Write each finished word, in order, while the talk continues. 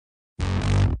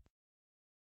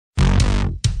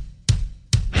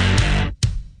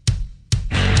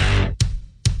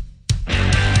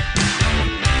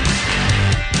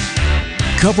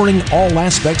covering all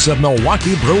aspects of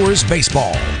Milwaukee Brewers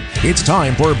baseball. It's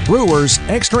time for Brewers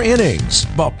Extra Innings,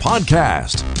 the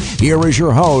podcast. Here is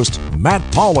your host, Matt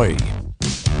Pauley.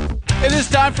 It is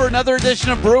time for another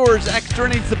edition of Brewers Extra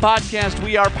Innings, the podcast.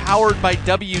 We are powered by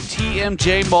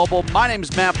WTMJ Mobile. My name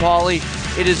is Matt Pauley.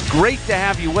 It is great to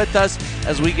have you with us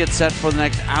as we get set for the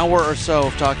next hour or so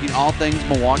of talking all things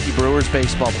Milwaukee Brewers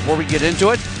baseball. Before we get into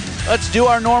it, let's do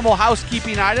our normal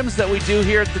housekeeping items that we do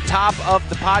here at the top of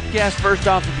the podcast. First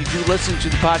off, if you do listen to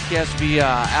the podcast via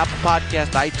Apple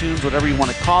Podcast, iTunes, whatever you want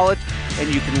to call it,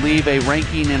 and you can leave a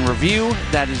ranking and review,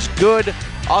 that is good.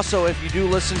 Also, if you do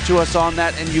listen to us on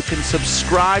that and you can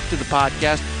subscribe to the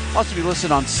podcast, also if you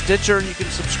listen on Stitcher and you can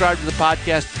subscribe to the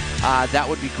podcast, that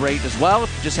would be great as well.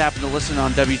 If you just happen to listen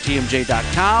on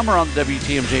WTMJ.com or on the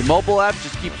WTMJ mobile app,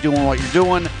 just keep doing what you're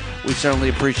doing. We certainly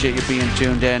appreciate you being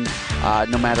tuned in,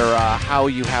 no matter how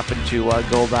you happen to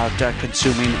go about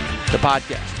consuming the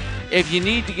podcast. If you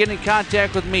need to get in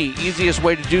contact with me, easiest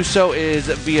way to do so is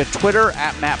via Twitter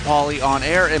at Matt Pauley on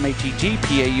air,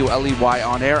 MattPauley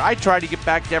on air. I try to get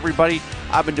back to everybody.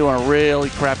 I've been doing a really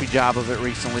crappy job of it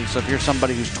recently, so if you're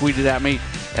somebody who's tweeted at me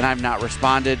and I've not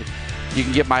responded, you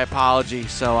can get my apology.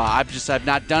 So I've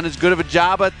not done as good of a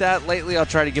job at that lately. I'll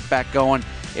try to get back going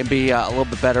and be a little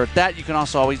bit better at that. You can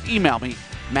also always email me,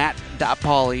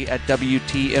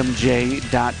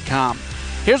 matt.pauley@WTMJ.com.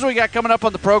 Here's what we got coming up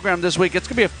on the program this week. It's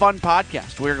going to be a fun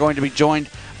podcast. We're going to be joined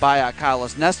by Kyle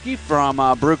Lesniewski from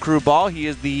Brew Crew Ball. He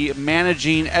is the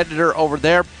managing editor over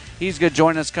there. He's going to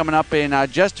join us coming up in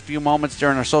just a few moments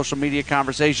during our social media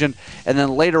conversation. And then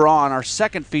later on, our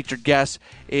second featured guest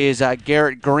is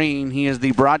Garrett Greene. He is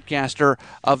the broadcaster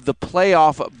of the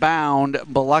playoff-bound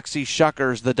Biloxi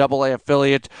Shuckers, the AA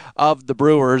affiliate of the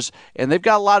Brewers. And they've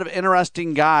got a lot of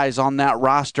interesting guys on that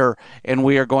roster, and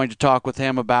we are going to talk with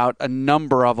him about a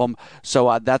number of them.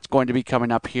 So that's going to be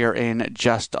coming up here in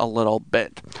just a little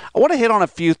bit. I want to hit on a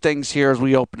few things here as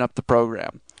we open up the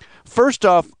program. First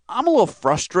off, I'm a little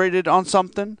frustrated on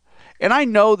something, and I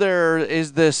know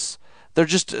there's this,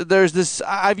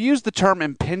 I've used the term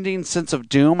impending sense of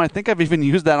doom. I think I've even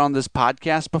used that on this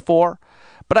podcast before,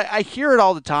 but I hear it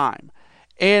all the time.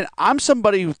 And I'm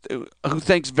somebody who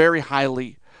thinks very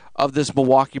highly of this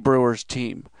Milwaukee Brewers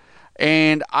team,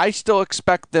 and I still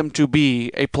expect them to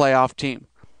be a playoff team.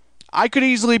 I could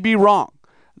easily be wrong.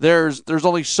 There's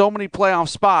only so many playoff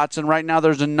spots, and right now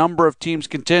there's a number of teams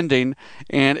contending,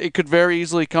 and it could very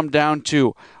easily come down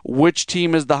to which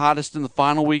team is the hottest in the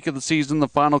final week of the season, the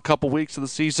final couple weeks of the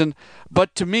season.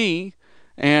 But to me,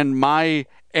 and my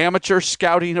amateur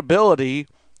scouting ability,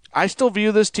 I still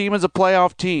view this team as a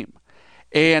playoff team.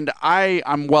 And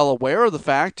I'm well aware of the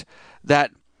fact that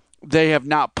they have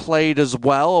not played as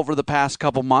well over the past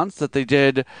couple months that they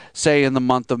did, say, in the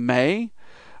month of May.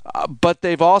 But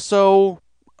they've also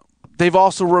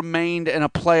remained in a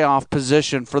playoff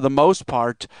position for the most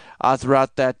part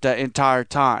throughout that entire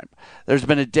time. There's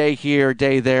been a day here, a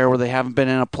day there where they haven't been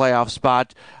in a playoff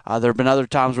spot. There have been other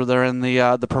times where they're in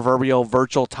the proverbial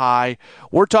virtual tie.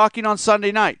 We're talking on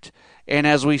Sunday night. And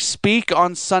as we speak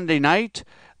on Sunday night,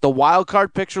 the wild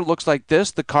card picture looks like this.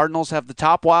 The Cardinals have the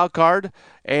top wild card,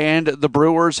 and the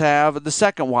Brewers have the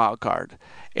second wild card.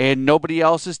 And nobody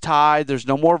else is tied. There's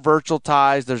no more virtual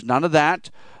ties. There's none of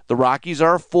that. The Rockies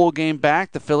are a full game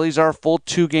back. The Phillies are a full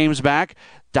 2 games back.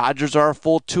 Dodgers are a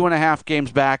full 2.5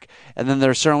 games back. And then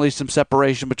there's certainly some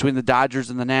separation between the Dodgers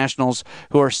and the Nationals,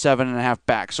 who are 7.5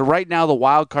 back. So right now the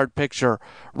wild card picture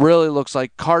really looks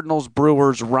like Cardinals,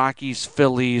 Brewers, Rockies,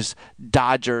 Phillies,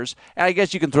 Dodgers. And I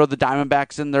guess you can throw the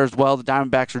Diamondbacks in there as well. The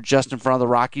Diamondbacks are just in front of the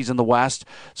Rockies in the West.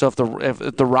 So if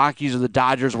the Rockies or the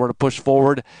Dodgers were to push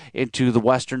forward into the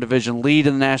Western Division lead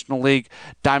in the National League,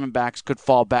 Diamondbacks could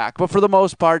fall back. But for the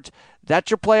most part,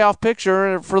 that's your playoff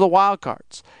picture for the wild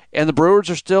cards. And the Brewers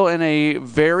are still in a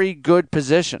very good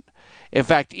position. In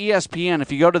fact, ESPN, if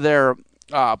you go to their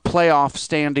playoff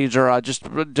standings or just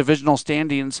divisional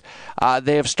standings,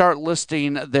 they have started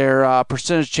listing their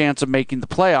percentage chance of making the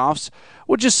playoffs,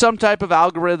 which is some type of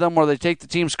algorithm where they take the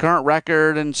team's current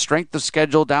record and strength of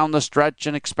schedule down the stretch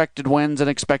and expected wins and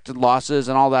expected losses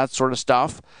and all that sort of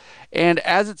stuff. And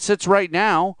as it sits right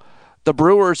now, the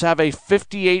Brewers have a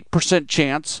 58%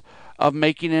 chance of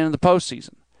making it in the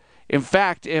postseason. In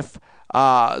fact, if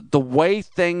the way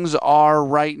things are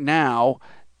right now,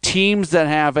 teams that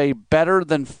have a better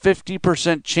than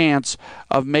 50% chance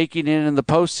of making it in the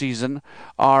postseason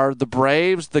are the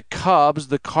Braves, the Cubs,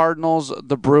 the Cardinals,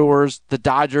 the Brewers, the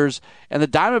Dodgers, and the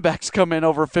Diamondbacks come in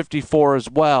over 54 as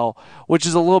well, which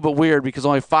is a little bit weird because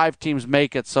only 5 teams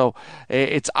make it. So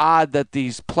it's odd that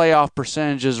these playoff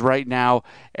percentages right now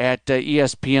at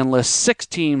ESPN list 6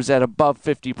 teams at above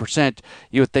 50%.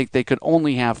 You would think they could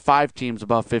only have 5 teams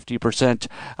above 50%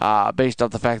 based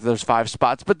off the fact that there's 5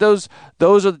 spots. But those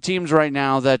are the teams right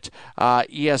now that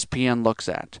ESPN looks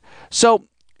at. So,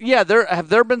 yeah, have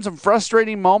there been some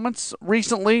frustrating moments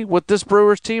recently with this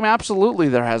Brewers team? Absolutely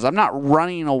there has. I'm not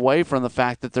running away from the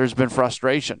fact that there's been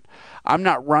frustration. I'm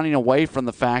not running away from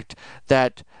the fact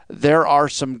that there are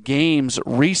some games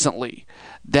recently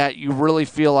that you really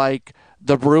feel like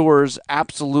the Brewers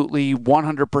absolutely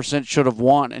 100% should have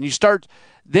won. And you start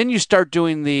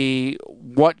doing the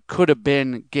what could have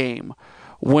been game.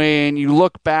 When you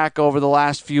look back over the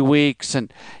last few weeks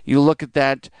and you look at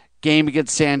that game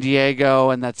against San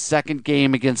Diego and that second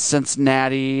game against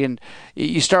Cincinnati, and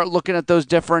you start looking at those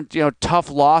different, tough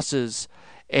losses,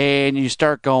 and you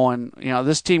start going,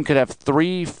 this team could have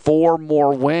 3-4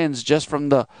 more wins just in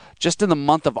the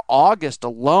month of August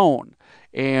alone.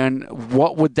 And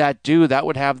what would that do? That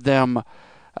would have them,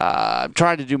 I'm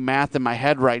trying to do math in my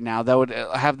head right now, that would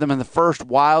have them in the first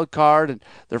wild card, and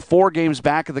they're 4 games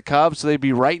back of the Cubs, so they'd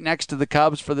be right next to the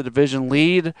Cubs for the division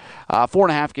lead.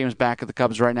 4.5 games back of the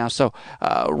Cubs right now, so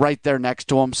right there next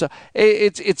to them. So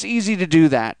it's easy to do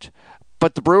that,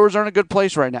 but the Brewers are in a good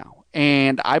place right now.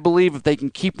 And I believe if they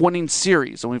can keep winning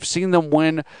series, and we've seen them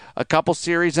win a couple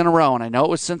series in a row, and I know it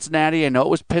was Cincinnati, I know it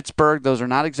was Pittsburgh. Those are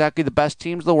not exactly the best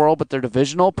teams in the world, but they're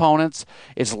divisional opponents.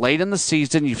 It's late in the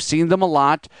season. You've seen them a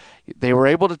lot. They were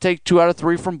able to take 2 out of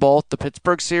 3 from both. The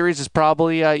Pittsburgh series is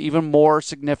probably even more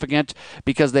significant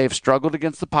because they've struggled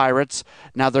against the Pirates.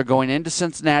 Now they're going into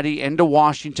Cincinnati, into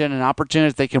Washington, an opportunity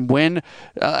if they can win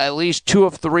at least 2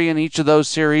 of 3 in each of those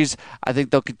series. I think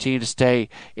they'll continue to stay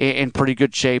in pretty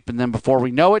good shape. And then before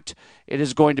we know it, it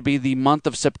is going to be the month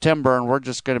of September, and we're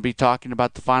just going to be talking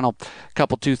about the final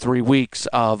couple 2-3 weeks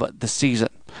of the season.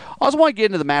 I also want to get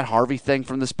into the Matt Harvey thing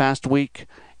from this past week.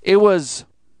 It was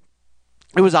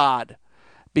odd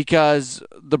because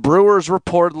the Brewers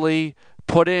reportedly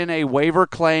put in a waiver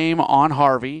claim on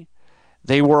Harvey.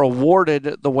 They were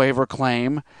awarded the waiver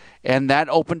claim, and that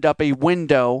opened up a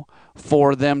window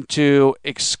for them to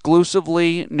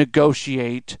exclusively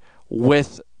negotiate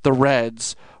with the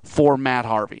Reds for Matt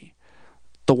Harvey.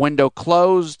 The window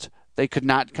closed. They could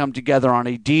not come together on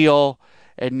a deal.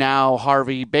 And now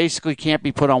Harvey basically can't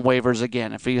be put on waivers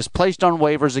again. If he is placed on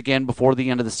waivers again before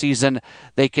the end of the season,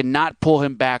 they cannot pull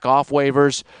him back off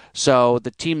waivers. So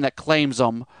the team that claims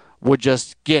him would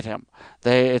just get him.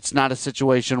 It's not a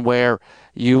situation where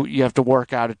you have to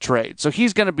work out a trade. So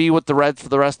he's going to be with the Reds for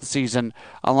the rest of the season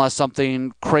unless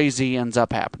something crazy ends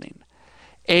up happening.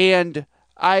 And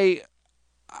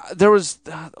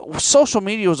social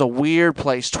media was a weird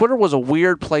place. Twitter was a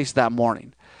weird place that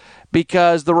morning.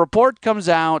 Because the report comes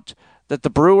out that the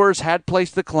Brewers had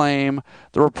placed the claim.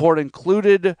 The report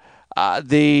included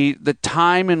the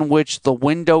time in which the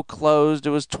window closed.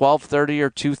 It was 12:30 or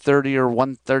 2:30 or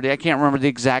 1:30. I can't remember the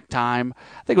exact time.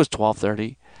 I think it was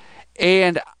 12:30.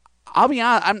 And I'll be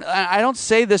honest, I don't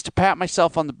say this to pat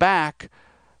myself on the back,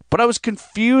 but I was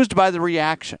confused by the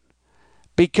reaction.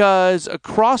 Because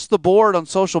across the board on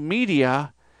social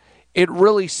media, it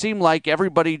really seemed like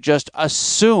everybody just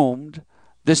assumed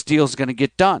this deal's going to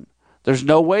get done. There's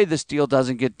no way this deal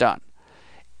doesn't get done.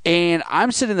 And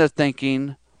I'm sitting there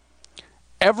thinking,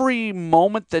 every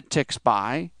moment that ticks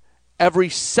by, every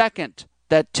second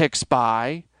that ticks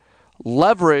by,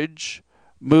 leverage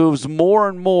moves more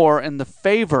and more in the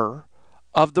favor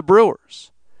of the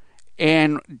Brewers.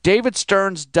 And David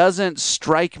Stearns doesn't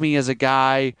strike me as a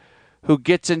guy who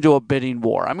gets into a bidding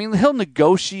war. I mean, he'll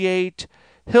negotiate.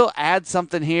 He'll add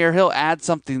something here, he'll add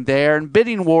something there, and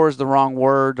bidding war is the wrong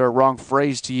word or wrong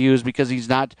phrase to use because he's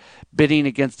not bidding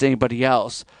against anybody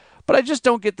else. But I just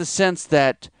don't get the sense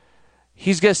that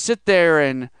he's going to sit there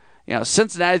and,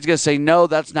 Cincinnati's going to say, no,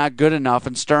 that's not good enough,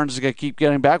 and Stearns is going to keep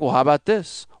getting back, well, how about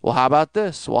this? Well, how about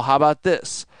this? Well, how about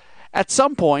this? At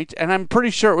some point, and I'm pretty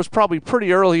sure it was probably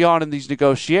pretty early on in these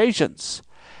negotiations,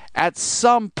 at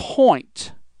some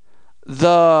point,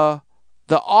 the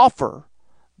offer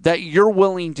that you're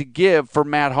willing to give for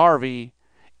Matt Harvey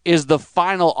is the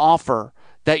final offer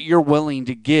that you're willing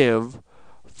to give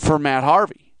for Matt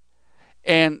Harvey.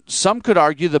 And some could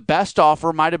argue the best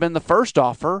offer might have been the first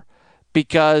offer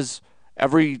because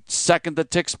every second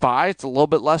that ticks by, it's a little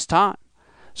bit less time.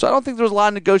 So I don't think there was a lot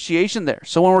of negotiation there.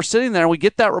 So when we're sitting there and we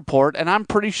get that report, and I'm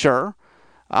pretty sure,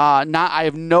 I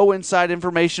have no inside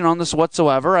information on this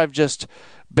whatsoever. I've just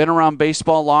been around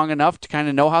baseball long enough to kind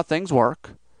of know how things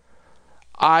work.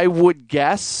 I would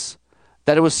guess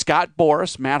that it was Scott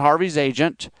Boras, Matt Harvey's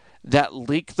agent, that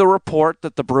leaked the report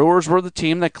that the Brewers were the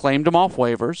team that claimed him off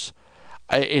waivers.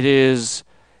 It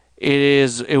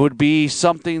would be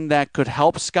something that could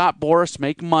help Scott Boras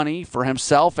make money for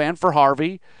himself and for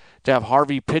Harvey, to have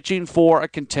Harvey pitching for a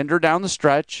contender down the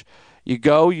stretch.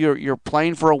 You're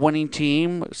playing for a winning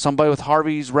team, somebody with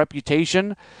Harvey's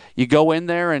reputation. You go in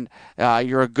there and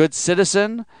you're a good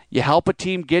citizen. You help a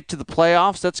team get to the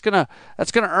playoffs. That's gonna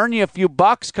earn you a few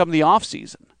bucks come the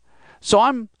offseason. So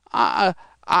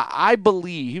I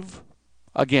believe,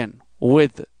 again,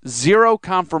 with zero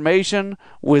confirmation,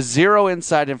 with zero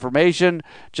inside information,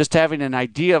 just having an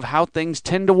idea of how things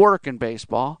tend to work in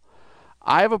baseball,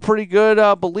 I have a pretty good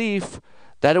belief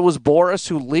that it was Boras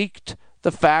who leaked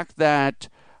the fact that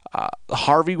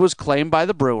Harvey was claimed by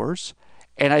the Brewers,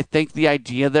 and I think the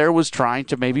idea there was trying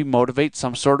to maybe motivate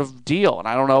some sort of deal. And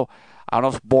I don't know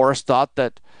if Boras thought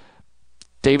that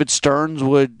David Stearns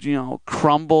would,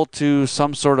 crumble to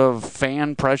some sort of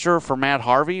fan pressure for Matt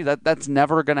Harvey. That's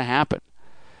never going to happen.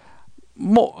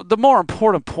 The more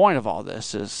important point of all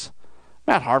this is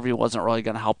Matt Harvey wasn't really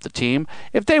going to help the team.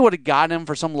 If they would have got him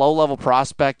for some low-level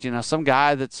prospect, some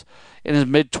guy that's in his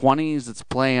mid-20s that's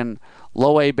playing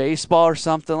low-A baseball or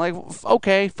something, like,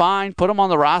 okay, fine, put him on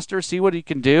the roster, see what he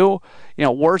can do.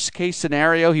 Worst-case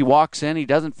scenario, he walks in, he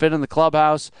doesn't fit in the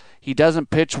clubhouse, he doesn't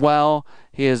pitch well,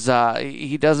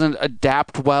 he doesn't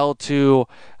adapt well to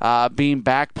being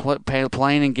back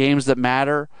playing in games that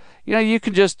matter. You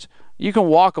can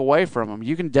walk away from him.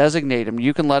 You can designate him.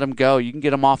 You can let him go. You can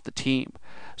get him off the team.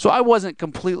 So I wasn't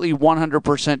completely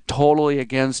 100% totally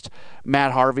against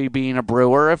Matt Harvey being a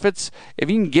Brewer. If you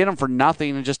can get him for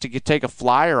nothing and just to take a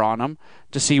flyer on him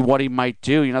to see what he might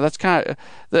do, that's kind of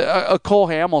a Cole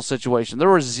Hamels situation. There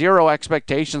were zero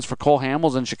expectations for Cole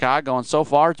Hamels in Chicago, and so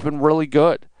far it's been really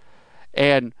good.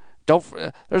 And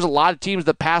there's a lot of teams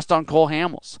that passed on Cole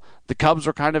Hamels. The Cubs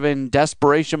were kind of in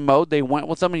desperation mode. They went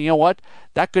with him, and you know what?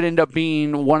 That could end up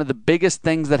being one of the biggest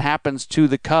things that happens to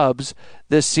the Cubs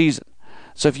this season.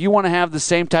 So if you want to have the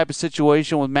same type of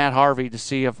situation with Matt Harvey to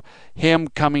see if him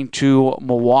coming to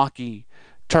Milwaukee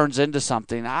turns into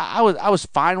something, I was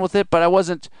fine with it, but I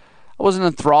wasn't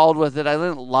enthralled with it. I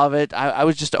didn't love it. I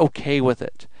was just okay with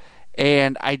it.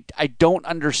 And I don't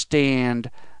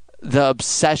understand the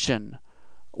obsession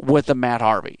with the Matt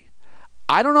Harvey.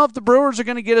 I don't know if the Brewers are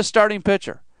going to get a starting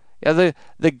pitcher.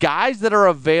 The guys that are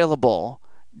available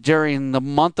during the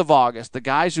month of August, the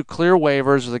guys who clear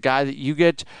waivers, or the guy that you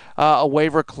get a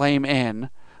waiver claim in,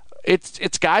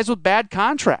 it's guys with bad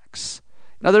contracts.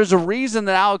 Now, there's a reason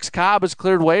that Alex Cobb has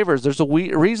cleared waivers. There's a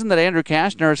reason that Andrew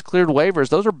Kashner has cleared waivers.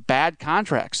 Those are bad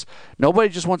contracts. Nobody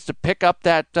just wants to pick up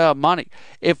that money.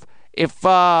 If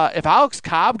Alex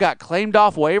Cobb got claimed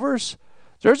off waivers,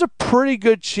 there's a pretty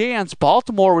good chance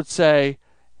Baltimore would say,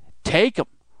 take him.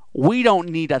 We don't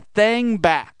need a thing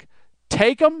back.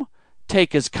 Take him.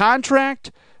 Take his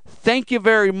contract. Thank you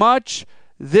very much.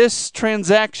 This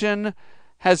transaction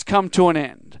has come to an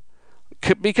end.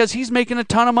 Because he's making a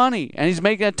ton of money, and he's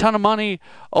making a ton of money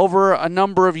over a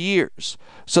number of years.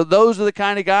 So those are the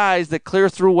kind of guys that clear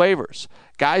through waivers,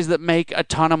 guys that make a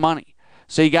ton of money.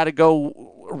 So you got to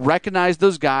go recognize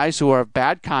those guys who have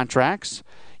bad contracts.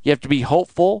 You have to be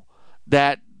hopeful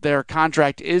that their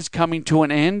contract is coming to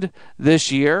an end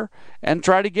this year and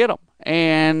try to get them.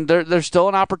 And there's still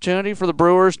an opportunity for the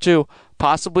Brewers to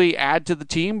possibly add to the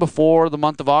team before the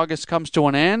month of August comes to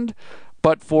an end.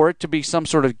 But for it to be some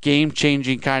sort of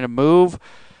game-changing kind of move,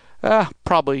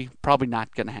 probably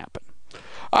not going to happen.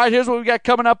 All right, here's what we got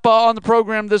coming up on the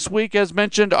program this week. As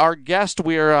mentioned, our guest,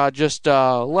 we are just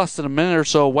less than a minute or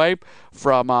so away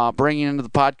from bringing into the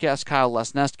podcast Kyle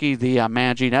Lesniewski, the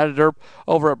managing editor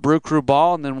over at Brew Crew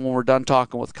Ball. And then when we're done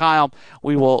talking with Kyle,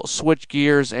 we will switch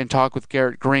gears and talk with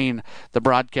Garrett Greene, the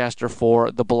broadcaster for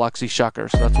the Biloxi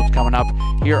Shuckers. So that's what's coming up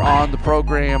here on the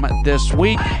program this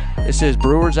week. This is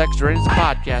Brewers Extra Innings, the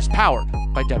podcast powered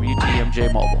by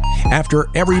WTMJ Mobile. After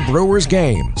every Brewers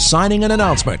game, signing an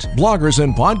announcement, bloggers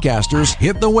and podcasters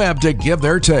hit the web to give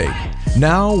their take.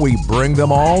 Now we bring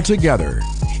them all together.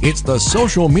 It's the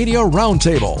Social Media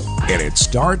Roundtable, and it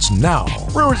starts now.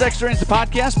 Brewers Extra Innings, the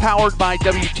podcast powered by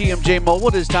WTMJ Mobile.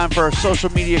 It is time for our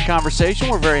social media conversation.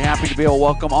 We're very happy to be able to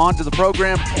welcome on to the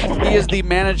program. He is the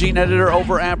managing editor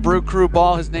over at Brew Crew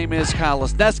Ball. His name is Kyle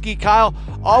Lesniewski. Kyle,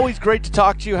 always great to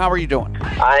talk to you. How are you doing?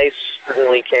 I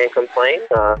certainly can't complain.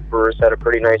 Brewers had a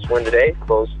pretty nice win today.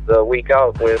 Closed the week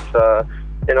out with, a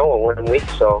winning week.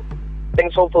 So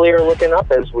things hopefully are looking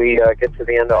up as we get to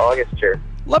the end of August here.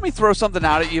 Let me throw something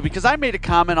out at you because I made a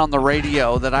comment on the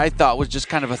radio that I thought was just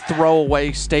kind of a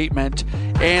throwaway statement,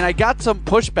 and I got some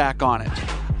pushback on it.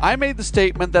 I made the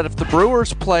statement that if the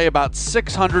Brewers play about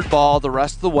 600 ball the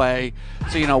rest of the way,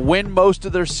 so, win most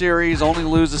of their series, only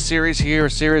lose a series here, a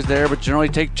series there, but generally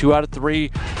take 2 out of 3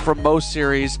 from most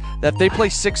series, that if they play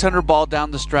 600 ball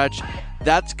down the stretch,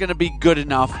 that's going to be good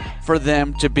enough for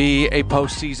them to be a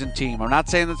postseason team. I'm not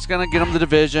saying that's going to get them the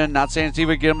division, not saying it's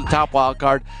even get them the top wild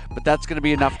card, but that's going to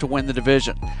be enough to win the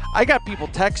division. I got people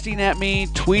texting at me,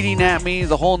 tweeting at me,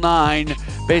 the whole nine,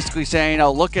 basically saying,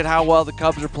 oh, look at how well the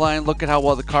Cubs are playing, look at how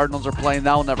well the Cardinals are playing,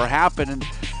 that'll never happen. And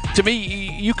to me,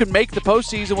 you can make the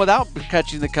postseason without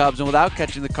catching the Cubs and without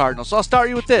catching the Cardinals. So I'll start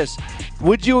you with this.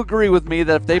 Would you agree with me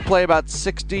that if they play about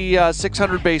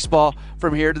 600 baseball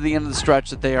from here to the end of the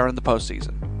stretch that they are in the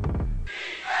postseason?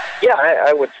 Yeah,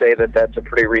 I would say that that's a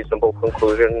pretty reasonable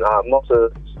conclusion. Most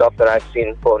of the stuff that I've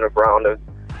seen floating around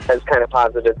has kind of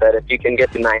posited that if you can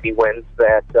get to 90 wins,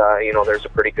 that there's a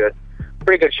pretty good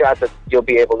shot that you'll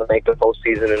be able to make the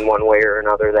postseason in one way or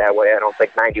another. That way, I don't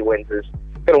think 90 wins is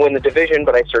going to win the division,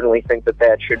 but I certainly think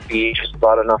that should be just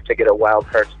about enough to get a wild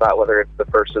card spot, whether it's the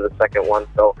first or the second one.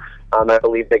 So I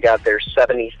believe they got their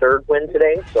 73rd win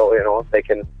today. So if they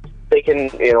can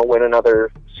win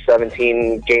another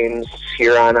 17 games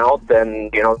here on out, then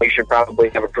they should probably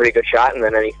have a pretty good shot, and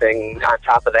then anything on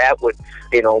top of that would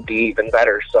be even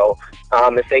better. So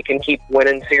if they can keep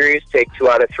winning series, take 2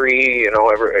 out of 3,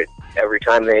 every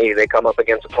time they come up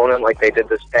against opponent like they did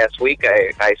this past week,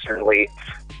 I certainly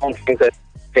don't think that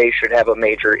they should have a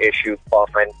major issue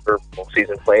qualifying for full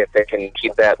season play if they can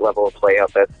keep that level of play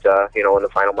up at in the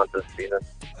final month of the season.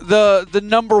 The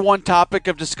number one topic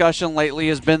of discussion lately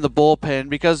has been the bullpen,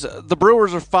 because the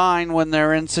Brewers are fine when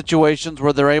they're in situations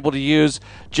where they're able to use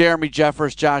Jeremy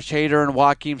Jeffress, Josh Hader, and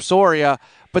Joakim Soria,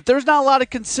 but there's not a lot of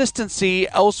consistency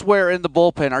elsewhere in the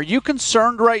bullpen. Are you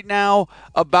concerned right now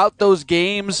about those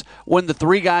games when the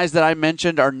 3 guys that I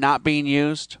mentioned are not being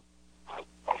used?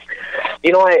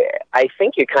 I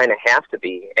think you kind of have to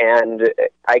be, and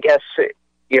I guess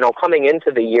coming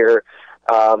into the year,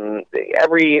 all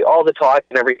the talk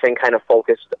and everything kind of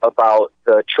focused about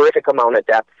the terrific amount of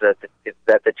depth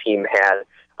that the team had,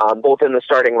 both in the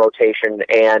starting rotation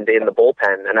and in the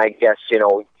bullpen. And I guess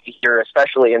here,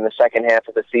 especially in the second half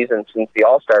of the season since the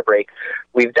All-Star break,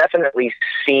 we've definitely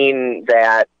seen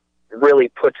that really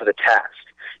put to the test.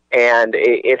 And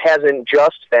it hasn't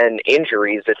just been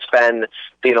injuries. It's been,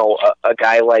 a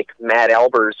guy like Matt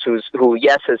Albers, who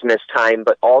yes, has missed time,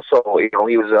 but also,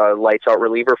 he was a lights-out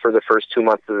reliever for the first 2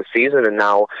 months of the season, and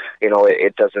now,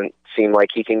 it doesn't seem like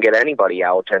he can get anybody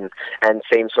out. And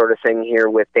same sort of thing here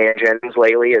with Dan Jennings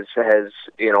lately has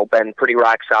been pretty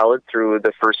rock solid through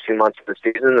the first few months of the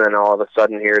season, and all of a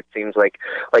sudden here it seems like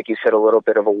you said, a little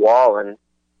bit of a wall. And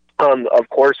of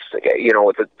course,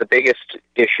 the biggest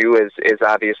issue is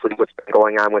obviously what's been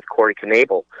going on with Corey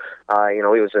Knebel. He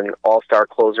was an all-star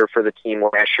closer for the team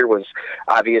last year, was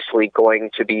obviously going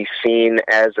to be seen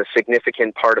as a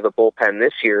significant part of the bullpen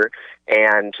this year,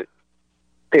 and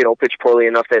pitched poorly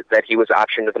enough that he was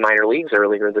optioned to the minor leagues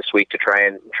earlier this week to try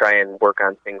and work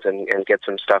on things and get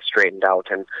some stuff straightened out.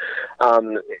 And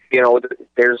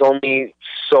there's only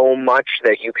so much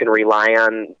that you can rely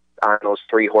on those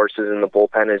 3 horses in the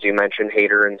bullpen, as you mentioned,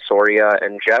 Hader and Soria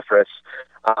and Jeffress.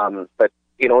 But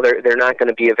they're not going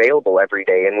to be available every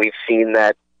day, and we've seen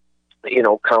that.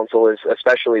 Counsel is,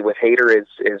 especially with Hader,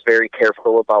 is very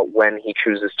careful about when he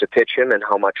chooses to pitch him and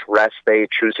how much rest they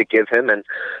choose to give him. And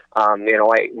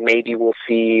maybe we'll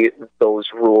see those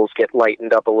rules get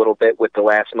lightened up a little bit with the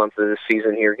last month of the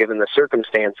season here, given the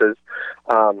circumstances.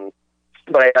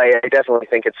 But I definitely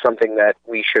think it's something that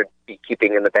we should be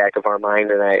keeping in the back of our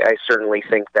mind, and I certainly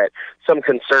think that some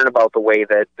concern about the way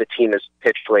that the team has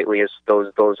pitched lately is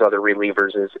those other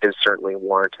relievers is certainly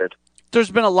warranted.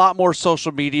 There's been a lot more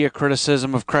social media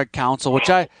criticism of Craig Counsell, which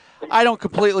I don't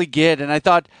completely get. And I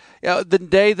thought the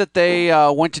day that they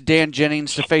went to Dan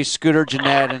Jennings to face Scooter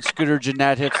Gennett, and Scooter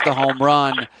Gennett hits the home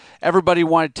run, everybody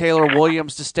wanted Taylor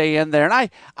Williams to stay in there. And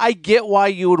I get why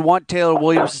you would want Taylor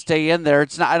Williams to stay in there.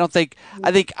 It's not.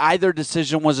 I think either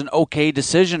decision was an okay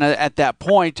decision at that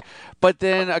point. But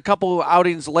then a couple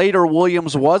outings later,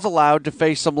 Williams was allowed to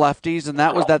face some lefties, and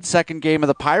that was that second game of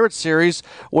the Pirates series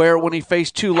where when he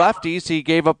faced 2 lefties, he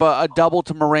gave up a double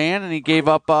to Moran, and he gave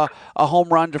up a home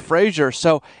run to Frazier.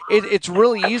 So it's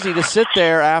really easy to sit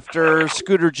there after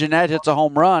Scooter Gennett hits a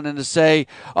home run and to say,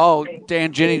 oh,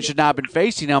 Dan Jennings should not have been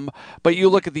facing him. But you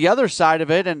look at the other side of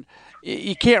it, and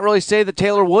you can't really say that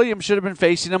Taylor Williams should have been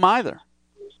facing him either.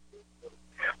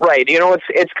 Right.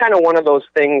 It's kind of one of those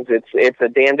things. It's a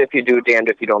damned if you do, damned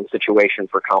if you don't situation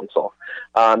for Counsell.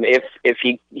 If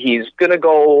he's going to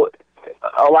go,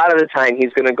 a lot of the time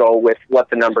he's going to go with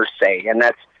what the numbers say, and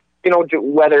that's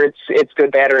whether it's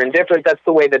good, bad, or indifferent. That's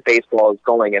the way that baseball is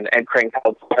going, and Craig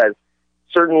Counsell has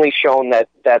certainly shown that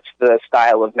that's the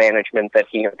style of management that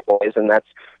he employs, and that's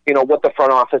what the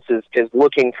front office is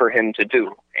looking for him to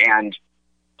do. And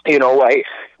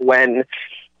when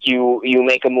you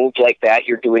make a move like that,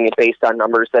 you're doing it based on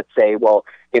numbers that say,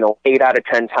 8 out of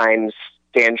 10 times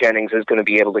Dan Jennings is going to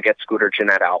be able to get Scooter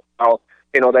Gennett out. Well,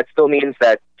 that still means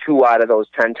that 2 out of those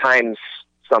 10 times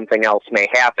something else may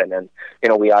happen. And,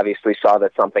 we obviously saw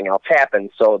that something else happened.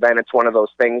 So then it's one of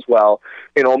those things,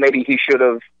 maybe he should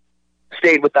have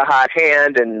stayed with the hot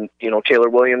hand, and, Taylor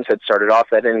Williams had started off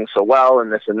that inning so well,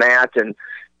 and this and that. And,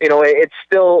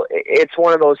 it's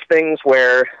one of those things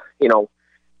where,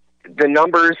 the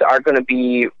numbers are going to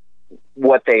be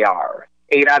what they are.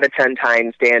 8 out of 10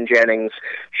 times Dan Jennings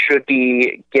should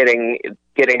be getting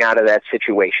out of that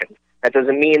situation. That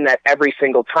doesn't mean that every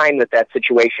single time that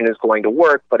situation is going to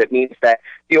work, but it means that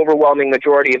the overwhelming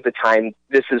majority of the time,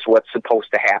 this is what's supposed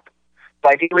to happen.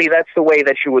 So ideally, that's the way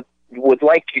that you would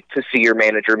like to see your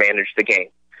manager manage the game.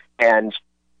 And,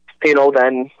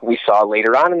 then we saw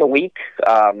later on in the week,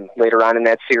 later on in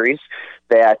that series,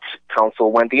 that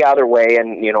Counsell went the other way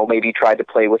and, maybe tried to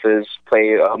play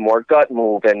a more gut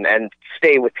move and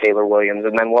stay with Taylor Williams.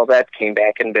 And then, that came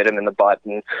back and bit him in the butt.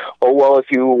 And, if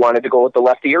you wanted to go with the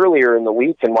lefty earlier in the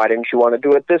week, then why didn't you want to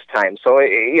do it this time? So,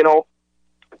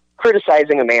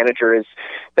 criticizing a manager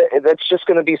that's just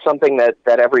going to be something that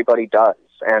everybody does.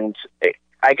 And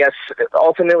I guess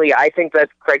ultimately, I think that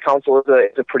Craig Counsell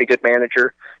is a pretty good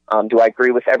manager. Do I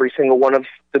agree with every single one of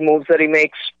the moves that he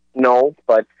makes? No,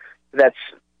 but that's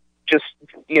just,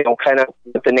 kind of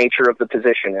what the nature of the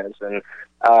position is. And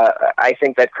I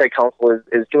think that Craig Counsell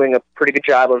is doing a pretty good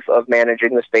job of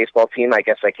managing this baseball team. I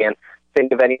guess I can't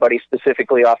think of anybody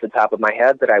specifically off the top of my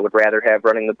head that I would rather have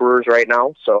running the Brewers right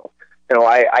now. So,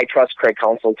 I trust Craig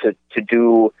Counsell to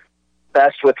do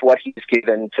best with what he's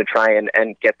given to try and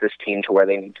get this team to where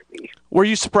they need to be. Were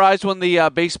you surprised when the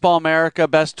Baseball America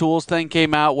Best Tools thing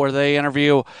came out, where they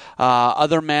interview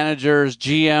other managers,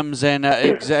 GMs,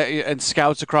 and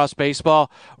scouts across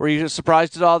baseball? Were you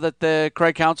surprised at all that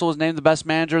Craig Counsell was named the best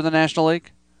manager in the National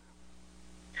League?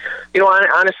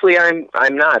 Honestly,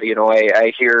 I'm not.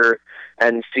 I hear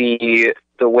and see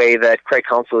the way that Craig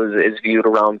Counsell is viewed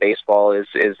around baseball is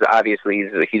obviously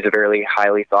he's a very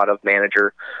highly thought of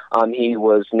manager. He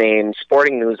was named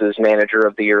Sporting News' Manager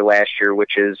of the Year last year,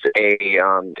 which is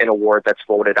an award that's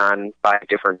voted on by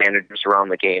different managers around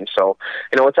the game. So,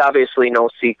 it's obviously no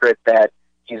secret that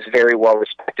he's very well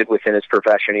respected within his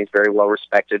profession. He's very well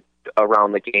respected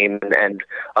around the game and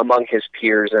among his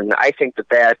peers. And I think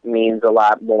that means a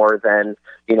lot more than,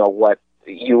 what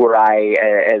you or I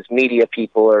as media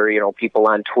people or, people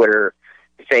on Twitter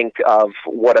think of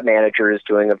what a manager is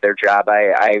doing of their job.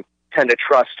 I tend to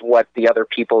trust what the other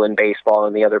people in baseball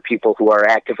and the other people who are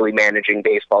actively managing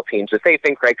baseball teams, if they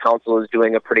think Craig Counsell is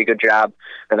doing a pretty good job,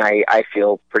 then I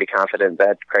feel pretty confident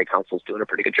that Craig Counsell is doing a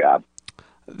pretty good job.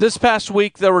 This past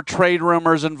week, there were trade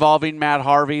rumors involving Matt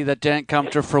Harvey that didn't come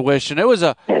to fruition. It was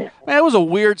a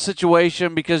weird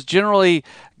situation because generally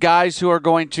guys who are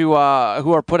going to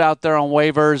who are put out there on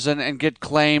waivers and get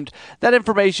claimed, that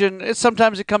information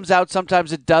sometimes it comes out,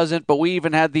 sometimes it doesn't. But we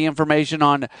even had the information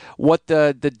on what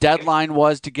the deadline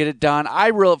was to get it done.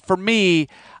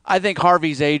 I think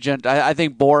Harvey's agent, I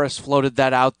think Boris floated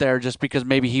that out there just because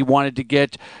maybe he wanted to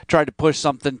tried to push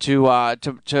something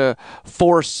to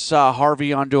force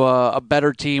Harvey onto a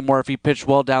better team where if he pitched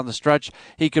well down the stretch,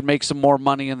 he could make some more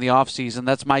money in the offseason.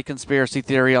 That's my conspiracy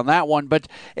theory on that one. But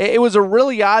it was a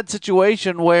really odd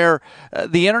situation where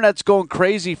the internet's going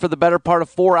crazy for the better part of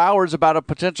 4 hours about a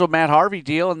potential Matt Harvey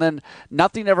deal, and then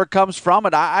nothing ever comes from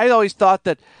it. I always thought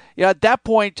that at that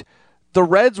point, the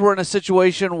Reds were in a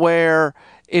situation where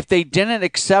if they didn't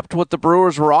accept what the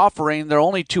Brewers were offering, their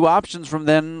only two options from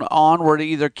then on were to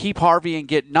either keep Harvey and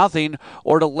get nothing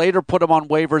or to later put him on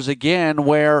waivers again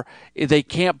where they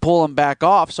can't pull him back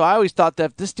off. So I always thought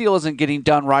that if this deal isn't getting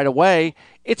done right away,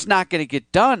 it's not going to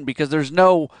get done because there's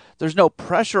no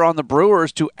pressure on the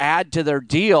Brewers to add to their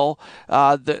deal.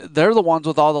 They're the ones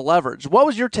with all the leverage. What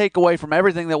was your takeaway from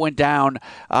everything that went down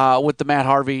with the Matt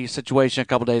Harvey situation a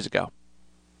couple days ago?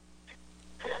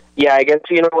 Yeah, I guess,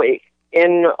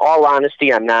 in all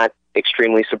honesty, I'm not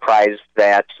extremely surprised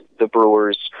that the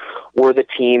Brewers were the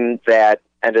team that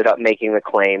ended up making the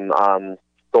claim.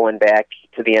 Going back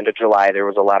to the end of July, there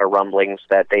was a lot of rumblings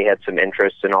that they had some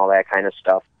interest and all that kind of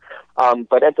stuff.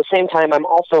 But at the same time, I'm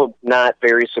also not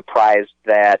very surprised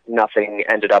that nothing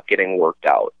ended up getting worked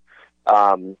out.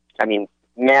 I mean,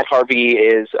 Matt Harvey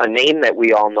is a name that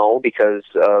we all know because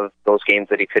of those games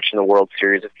that he pitched in the World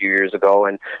Series a few years ago,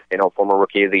 and former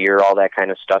Rookie of the Year, all that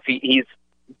kind of stuff. He's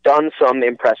done some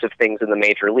impressive things in the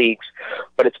major leagues,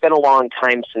 but it's been a long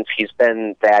time since he's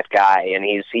been that guy, and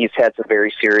he's had some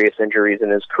very serious injuries in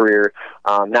his career,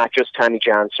 not just Tommy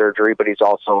John surgery, but he's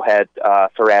also had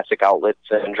thoracic outlet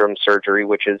syndrome surgery,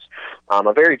 which is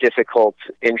a very difficult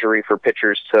injury for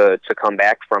pitchers to come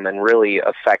back from, and really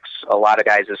affects a lot of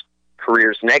guys'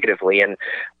 careers negatively, and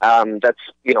that's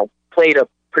played a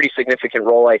pretty significant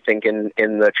role, I think, in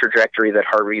the trajectory that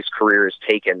Harvey's career has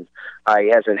taken. He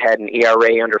hasn't had an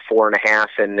ERA under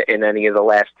 4.5 in any of the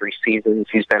last 3 seasons.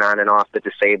 He's been on and off the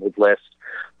disabled list.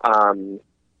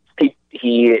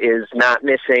 He is not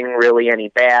missing really any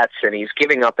bats, and he's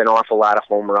giving up an awful lot of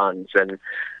home runs. And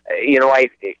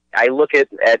I look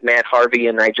at Matt Harvey,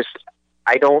 and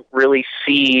I don't really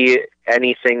see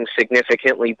anything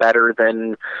significantly better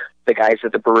than the guys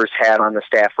that the Brewers had on the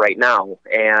staff right now.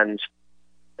 And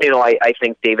I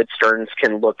think David Stearns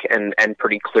can look and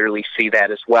pretty clearly see that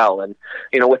as well. And,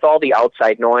 with all the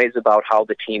outside noise about how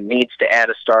the team needs to add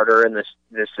a starter, and this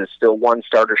is still one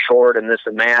starter short, and this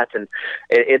and that, and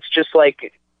it's just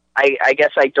like, I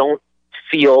guess I don't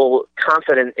feel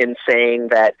confident in saying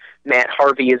that Matt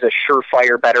Harvey is a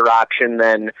surefire better option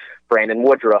than Brandon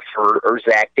Woodruff or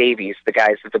Zach Davies, the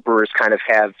guys that the Brewers kind of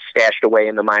have stashed away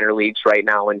in the minor leagues right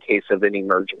now in case of an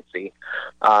emergency.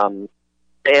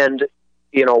 And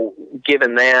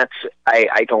given that,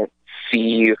 I don't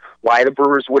see why the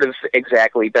Brewers would have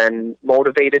exactly been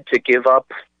motivated to give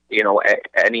up,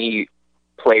 any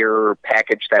player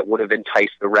package that would have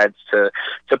enticed the Reds to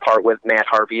part with Matt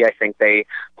Harvey. I think they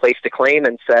placed a claim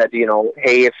and said,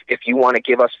 hey, if you want to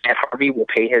give us Matt Harvey, we'll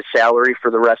pay his salary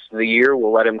for the rest of the year.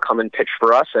 We'll let him come and pitch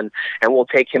for us, and we'll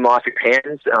take him off your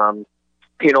hands.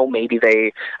 Maybe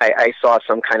I saw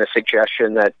some kind of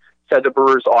suggestion that said the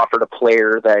Brewers offered a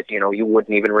player that, you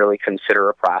wouldn't even really consider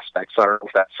a prospect. So I don't know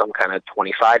if that's some kind of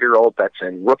 25-year-old that's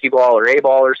in rookie ball or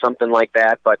A-ball or something like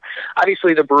that. But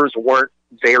obviously the Brewers weren't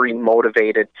very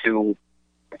motivated to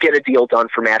get a deal done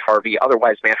for Matt Harvey.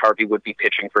 Otherwise, Matt Harvey would be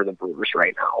pitching for the Brewers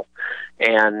right now.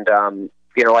 And,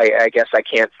 I guess I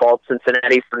can't fault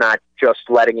Cincinnati for not just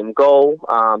letting him go.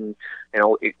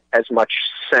 As much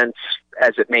sense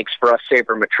as it makes for us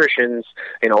sabermetricians,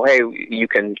 hey, you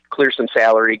can clear some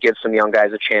salary, give some young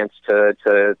guys a chance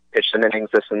to pitch some innings,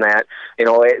 this and that.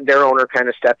 Their owner kind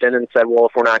of stepped in and said, well,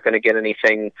 if we're not going to get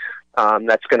anything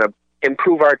that's going to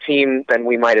improve our team, then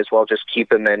we might as well just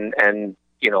keep him and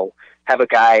have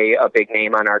a big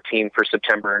name on our team for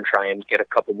September and try and get a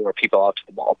couple more people out to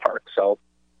the ballpark. So,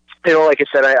 like I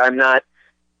said, I'm not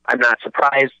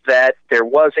surprised that there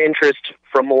was interest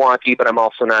from Milwaukee, but I'm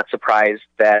also not surprised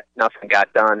that nothing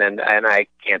got done, and I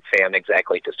can't say I'm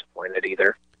exactly disappointed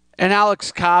either. And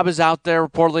Alex Cobb is out there,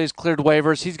 reportedly has cleared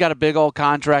waivers. He's got a big old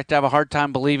contract. I have a hard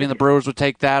time believing the Brewers would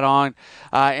take that on.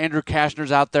 Andrew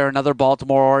Kashner's out there, another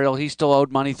Baltimore Oriole. He's still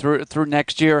owed money through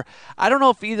next year. I don't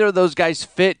know if either of those guys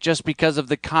fit just because of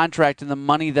the contract and the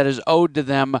money that is owed to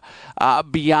them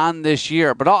beyond this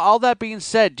year. But all that being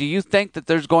said, do you think that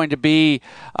there's going to be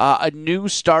a new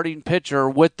starting pitcher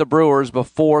with the Brewers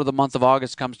before the month of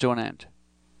August comes to an end?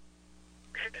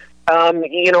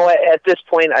 At this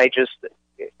point,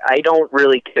 I don't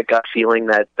really get a gut feeling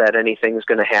that anything's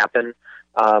going to happen.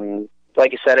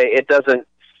 Like I said, it doesn't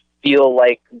feel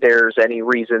like there's any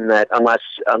reason that unless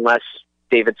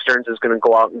David Stearns is going to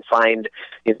go out and find,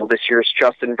 this year's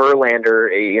Justin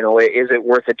Verlander, is it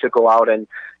worth it to go out and,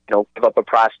 give up a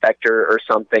prospect or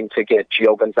something to get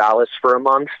Gio Gonzalez for a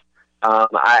month?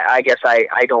 I guess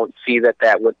I don't see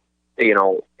that would,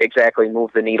 exactly move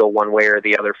the needle one way or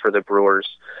the other for the Brewers.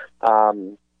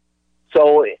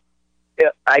 So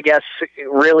I guess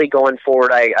really going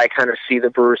forward, I kind of see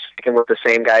the Brewers sticking with the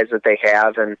same guys that they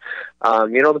have, and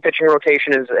the pitching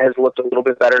rotation has looked a little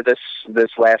bit better this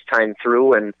last time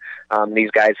through, and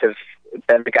these guys have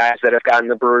been the guys that have gotten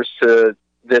the Brewers to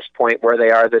this point where they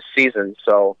are this season.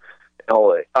 So,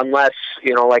 unless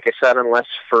like I said, unless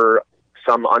for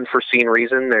some unforeseen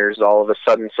reason there's all of a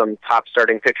sudden some top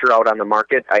starting pitcher out on the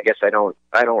market, I guess I don't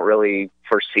really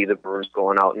foresee the Brewers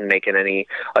going out and making any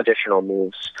additional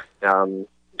moves,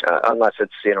 unless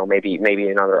it's maybe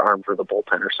another arm for the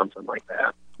bullpen or something like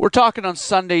that. We're talking on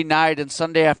Sunday night and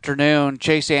Sunday afternoon.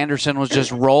 Chase Anderson was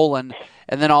just rolling,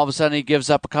 and then all of a sudden he gives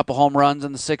up a couple home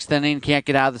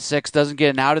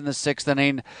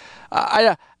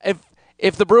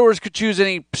if the Brewers could choose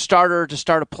any starter to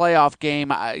start a playoff game,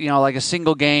 like a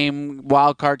single game,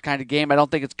 wild card kind of game, I don't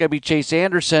think it's going to be Chase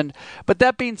Anderson. But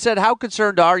that being said, how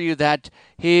concerned are you that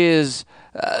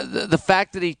the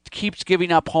fact that he keeps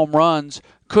giving up home runs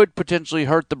could potentially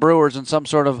hurt the Brewers in some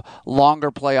sort of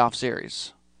longer playoff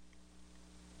series?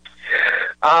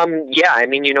 Yeah, I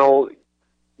mean,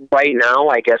 right now,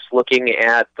 I guess looking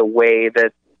at the way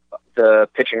that the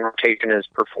pitching rotation has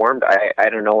performed, I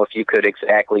don't know if you could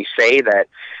exactly say that,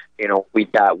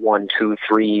 we've got 1, 2,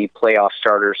 3 playoff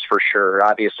starters for sure.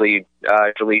 Obviously,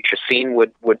 Jhoulys Chacin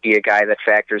would be a guy that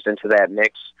factors into that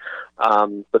mix.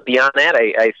 But beyond that,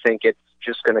 I think it's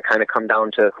just going to kind of come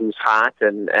down to who's hot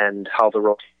and how the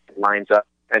rotation lines up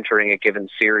entering a given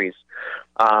series.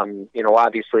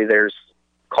 Obviously there's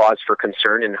cause for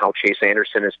concern in how Chase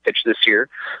Anderson has pitched this year.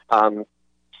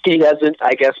 He hasn't,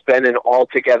 I guess, been an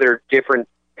altogether different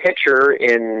pitcher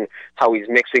in how he's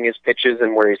mixing his pitches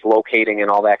and where he's locating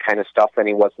and all that kind of stuff than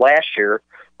he was last year.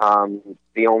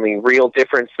 The only real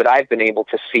difference that I've been able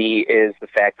to see is the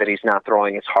fact that he's not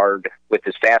throwing as hard with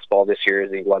his fastball this year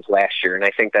as he was last year. And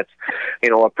I think that's,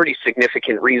 a pretty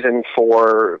significant reason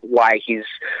for why he's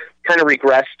kind of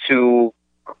regressed to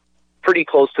pretty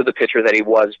close to the pitcher that he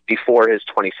was before his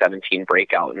 2017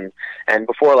 breakout. And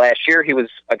before last year, he was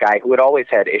a guy who had always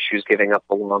had issues giving up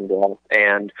the long ball.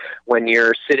 And when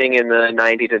you're sitting in the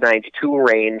 90 to 92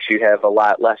 range, you have a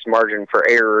lot less margin for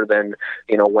error than,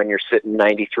 when you're sitting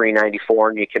 93, 94,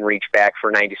 and you can reach back for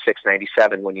 96,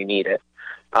 97 when you need it.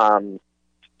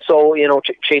 So,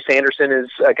 Chase Anderson is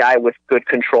a guy with good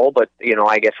control, but,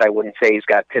 I guess I wouldn't say he's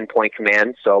got pinpoint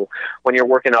command. So when you're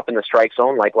working up in the strike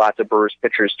zone, like lots of Brewers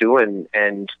pitchers do, and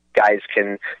guys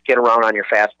can get around on your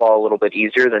fastball a little bit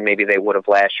easier than maybe they would have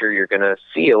last year, you're going to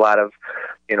see a lot of,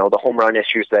 the home run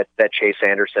issues that Chase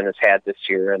Anderson has had this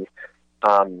year. And,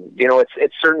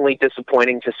 it's certainly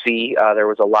disappointing to see. There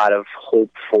was a lot of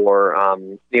hope for,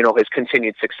 his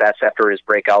continued success after his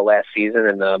breakout last season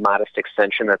and the modest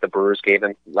extension that the Brewers gave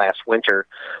him last winter.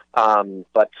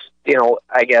 But,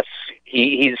 I guess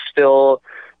he's still,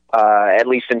 at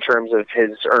least in terms of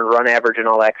his earned run average and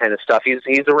all that kind of stuff,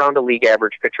 he's around a league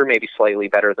average pitcher, maybe slightly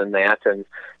better than that. And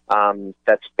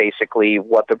that's basically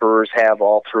what the Brewers have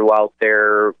all throughout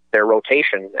their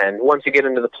rotation. And once you get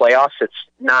into the playoffs, it's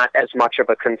not as much of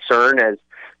a concern as,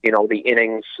 the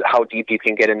innings, how deep you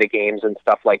can get into games and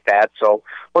stuff like that. So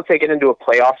once they get into a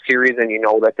playoff series and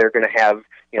that they're going to have,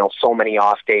 so many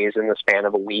off days in the span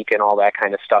of a week and all that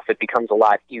kind of stuff, it becomes a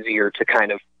lot easier to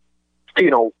kind of,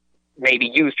 maybe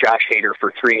use Josh Hader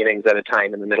for 3 innings at a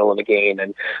time in the middle of a game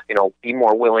and, be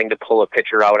more willing to pull a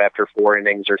pitcher out after 4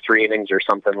 innings or 3 innings or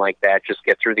something like that. Just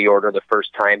get through the order the first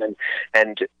time.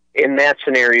 And in that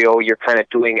scenario, you're kind of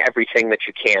doing everything that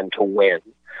you can to win.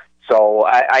 So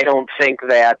I don't think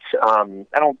that, I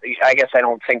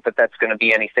don't think that that's going to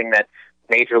be anything that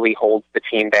majorly holds the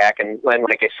team back. And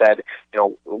like I said,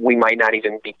 we might not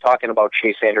even be talking about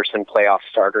Chase Anderson playoff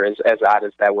starter, as odd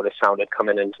as that would have sounded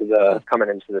coming into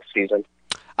the season.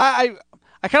 I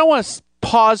kind of want to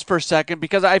pause for a second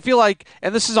because I feel like,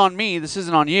 and this is on me, this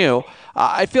isn't on you,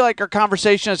 I feel like our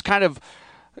conversation has kind of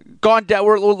gone down.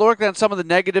 We're looking at some of the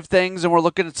negative things and we're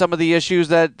looking at some of the issues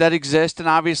that exist, and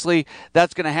obviously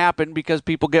that's going to happen because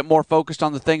people get more focused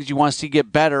on the things you want to see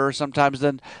get better sometimes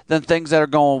than things that are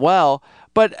going well.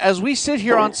 But as we sit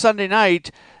here on Sunday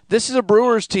night, this is a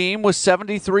Brewers team with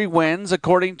 73 wins,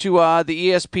 according to the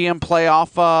ESPN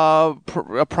playoff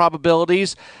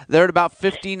probabilities. They're at about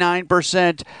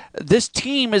 59%. This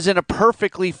team is in a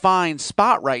perfectly fine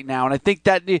spot right now, and I think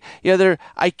that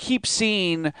I keep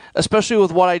seeing, especially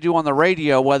with what I do on the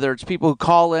radio, whether it's people who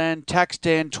call in, text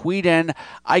in, tweet in,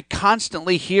 I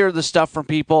constantly hear the stuff from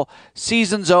people.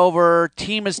 Season's over,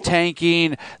 team is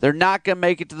tanking, they're not going to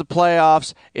make it to the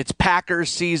playoffs, it's Packers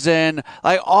season,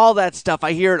 like all that stuff.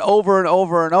 I hear it over and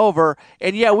over and over.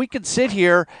 And yeah, we can sit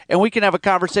here and we can have a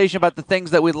conversation about the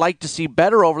things that we'd like to see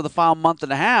better over the final month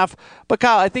and a half. But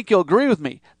Kyle, I think you'll agree with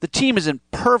me. The team is in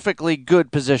perfectly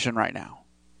good position right now.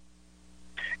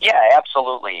 Yeah,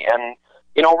 absolutely. And,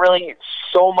 really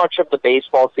so much of the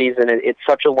baseball season, it's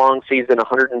such a long season,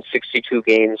 162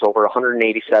 games over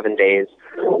 187 days.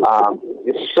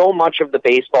 So much of the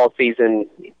baseball season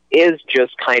is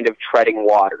just kind of treading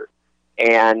water.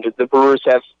 And the Brewers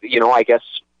have, I guess,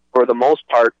 for the most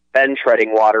part, been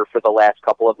treading water for the last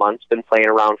couple of months, been playing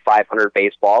around 500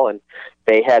 baseball, and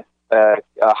they had a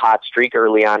hot streak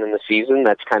early on in the season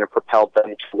that's kind of propelled them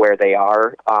to where they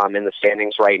are in the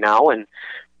standings right now. And,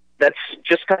 that's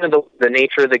just kind of the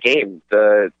nature of the game.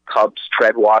 The Cubs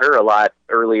treaded water for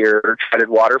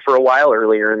a while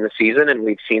earlier in the season, and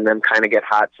we've seen them kind of get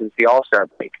hot since the All-Star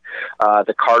break.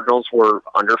 The Cardinals were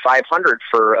under 500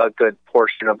 for a good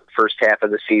portion of the first half of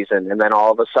the season, and then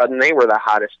all of a sudden they were the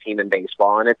hottest team in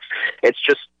baseball. And it's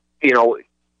just,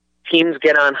 teams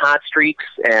get on hot streaks,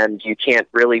 and you can't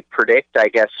really predict, I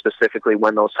guess, specifically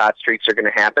when those hot streaks are going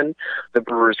to happen. The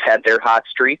Brewers had their hot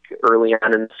streak early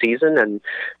on in the season, and,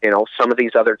 some of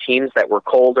these other teams that were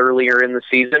cold earlier in the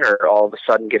season are all of a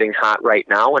sudden getting hot right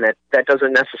now, and that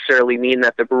doesn't necessarily mean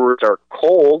that the Brewers are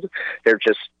cold. They're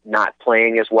just not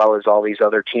playing as well as all these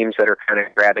other teams that are kind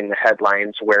of grabbing the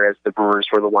headlines, whereas the Brewers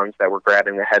were the ones that were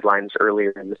grabbing the headlines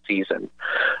earlier in the season.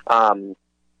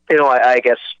 I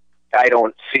guess I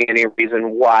don't see any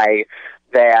reason why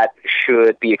that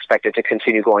should be expected to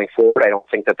continue going forward. I don't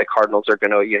think that the Cardinals are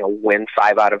going to, win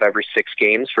 5 out of every 6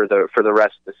 games for the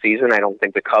rest of the season. I don't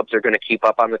think the Cubs are going to keep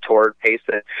up on the torrid pace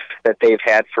that they've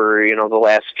had for, the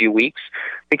last few weeks,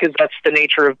 because that's the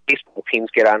nature of baseball. Teams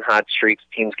get on hot streaks,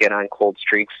 teams get on cold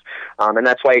streaks. And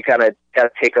that's why you kind of got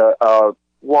to take a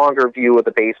longer view of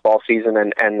the baseball season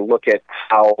and look at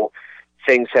how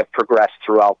things have progressed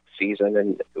throughout the season.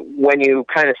 And when you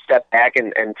kind of step back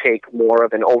and take more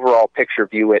of an overall picture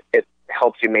view, it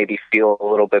helps you maybe feel a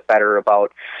little bit better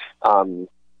about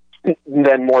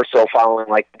than more so following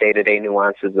like the day-to-day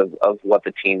nuances of what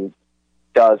the team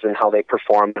does and how they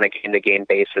perform on a game-to-game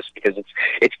basis, because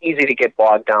it's easy to get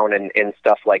bogged down in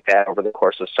stuff like that over the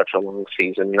course of such a long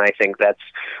season. And I think that's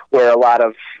where a lot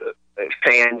of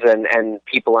fans and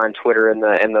people on Twitter and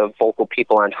the vocal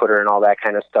people on Twitter and all that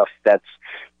kind of stuff, that's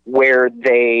where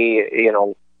they,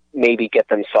 maybe get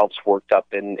themselves worked up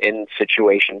in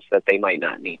situations that they might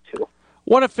not need to.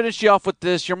 Want to finish you off with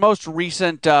this. Your most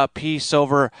recent piece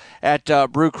over at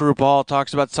Brew Crew Ball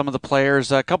talks about some of the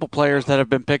players, a couple players that have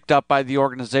been picked up by the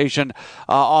organization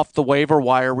off the waiver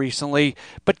wire recently.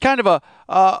 But kind of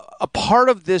a part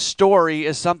of this story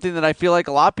is something that I feel like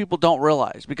a lot of people don't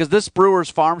realize, because this Brewers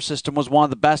farm system was one of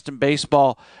the best in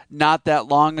baseball not that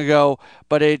long ago.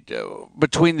 But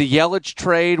between the Yelich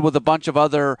trade with a bunch of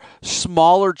other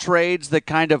smaller trades that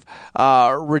kind of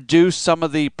reduce some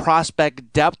of the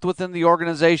prospect depth within the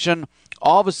organization,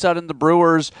 all of a sudden the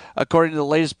Brewers, according to the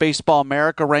latest Baseball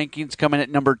America rankings, come in at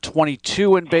number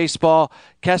 22 in baseball.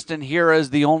 Keston Hiura is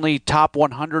the only top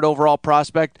 100 overall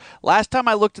prospect. Last time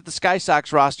I looked at the Sky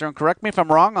Sox roster, and correct me if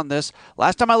I'm wrong on this,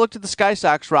 last time I looked at the Sky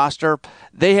Sox roster,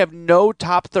 they have no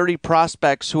top 30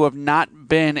 prospects who have not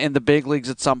been in the big leagues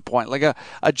at some point. Like a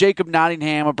Jacob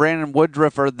Nottingham, a Brandon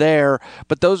Woodruff are there,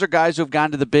 but those are guys who have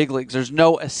gone to the big leagues. There's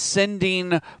no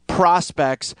ascending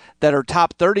prospects that are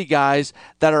top 30 guys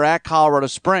that are at Colorado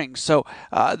Springs. So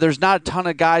there's not a ton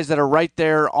of guys that are right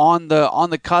there on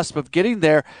the cusp of getting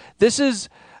there. This is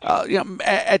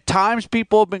at times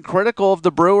people have been critical of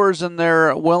the Brewers and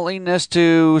their willingness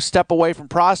to step away from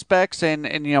prospects and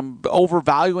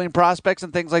overvaluing prospects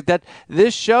and things like that.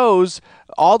 This shows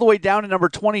all the way down to number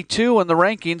 22 in the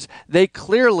rankings, they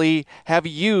clearly have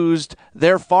used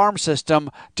their farm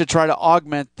system to try to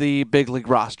augment the big league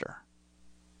roster.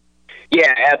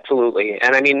 Yeah, absolutely.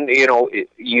 And I mean,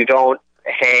 you don't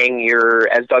hang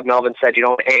as Doug Melvin said, you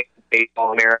don't hang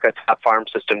Baseball America top farm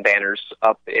system banners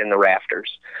up in the rafters.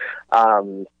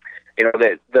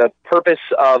 The purpose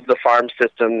of the farm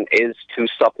system is to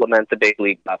supplement the big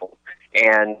league level.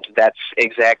 And that's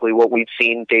exactly what we've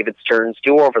seen David Stearns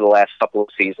do over the last couple of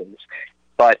seasons.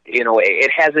 But,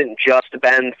 it hasn't just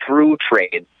been through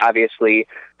trades. Obviously,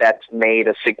 that's made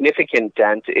a significant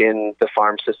dent in the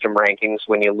farm system rankings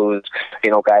when you lose,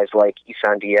 guys like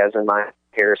Isan Diaz and Mike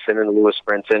Harrison and Lewis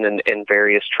Brinson in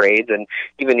various trades. And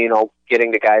even,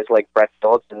 getting to guys like Brett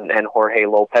Phillips and Jorge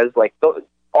Lopez,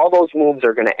 all those moves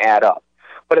are going to add up.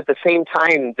 But at the same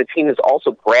time, the team has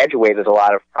also graduated a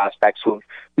lot of prospects who've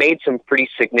made some pretty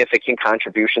significant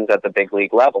contributions at the big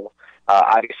league level.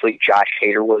 Obviously, Josh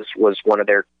Hader was one of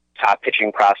their top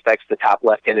pitching prospects, the top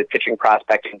left-handed pitching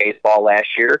prospect in baseball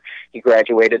last year. He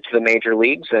graduated to the major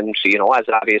leagues and, has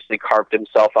obviously carved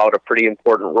himself out a pretty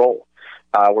important role.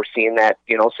 We're seeing that,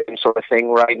 same sort of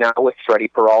thing right now with Freddie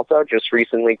Peralta, just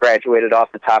recently graduated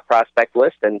off the top prospect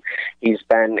list, and he's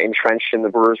been entrenched in the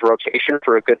Brewers rotation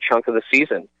for a good chunk of the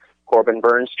season. Corbin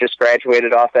Burns just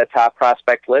graduated off that top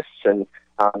prospect list, and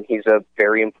he's a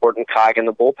very important cog in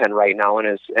the bullpen right now and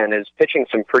is pitching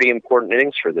some pretty important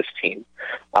innings for this team.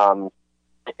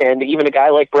 And even a guy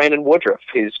like Brandon Woodruff,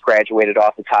 who's graduated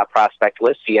off the top prospect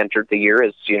list. He entered the year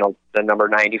as, the number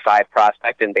 95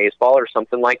 prospect in baseball or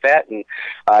something like that. And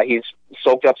he's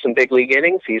soaked up some big league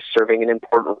innings. He's serving an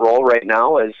important role right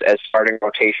now as starting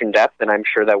rotation depth, and I'm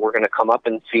sure that we're going to come up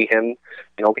and see him,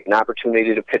 get an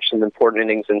opportunity to pitch some important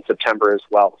innings in September as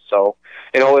well. So,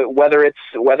 whether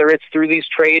it's through these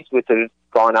trades with the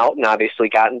gone out and obviously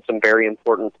gotten some very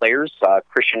important players,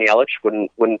 Christian Yelich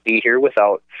wouldn't be here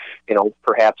without,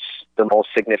 perhaps the most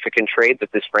significant trade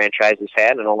that this franchise has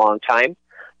had in a long time.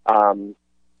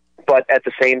 But at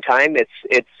the same time,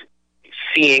 it's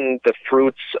seeing the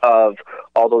fruits of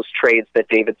all those trades that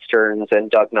David Stearns and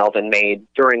Doug Melvin made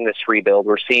during this rebuild.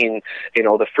 We're seeing,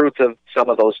 the fruits of some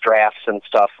of those drafts and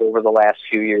stuff over the last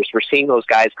few years. We're seeing those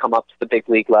guys come up to the big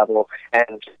league level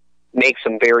and make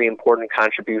some very important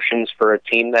contributions for a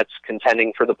team that's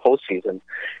contending for the postseason.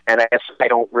 And I guess I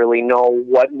don't really know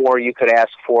what more you could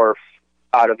ask for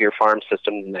out of your farm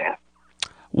system than that.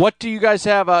 What do you guys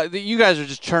have? You guys are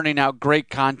just churning out great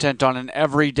content on an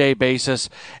everyday basis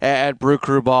at Brew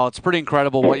Crew Ball. It's pretty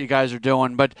incredible what you guys are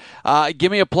doing. But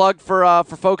give me a plug for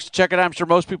folks to check it out. I'm sure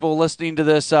most people listening to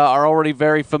this are already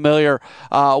very familiar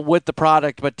with the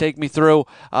product, but take me through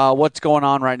what's going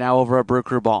on right now over at Brew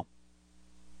Crew Ball.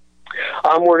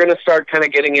 We're going to start kind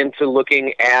of getting into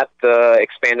looking at the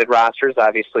expanded rosters.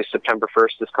 Obviously, September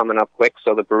 1st is coming up quick,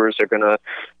 so the Brewers are going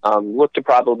to look to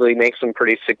probably make some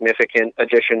pretty significant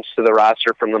additions to the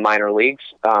roster from the minor leagues.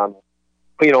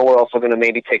 We're also going to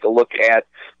maybe take a look at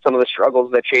some of the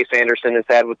struggles that Chase Anderson has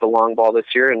had with the long ball this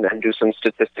year and do some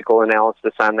statistical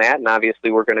analysis on that. And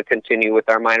obviously, we're going to continue with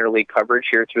our minor league coverage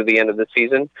here through the end of the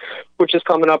season, which is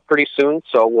coming up pretty soon.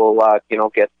 So we'll,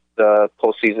 get the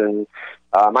postseason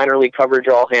minor league coverage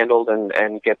all handled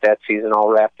and get that season all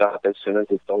wrapped up as soon as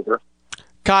it's over.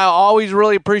 Kyle, always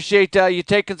really appreciate you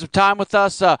taking some time with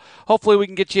us. Hopefully we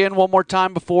can get you in one more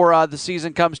time before the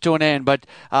season comes to an end. But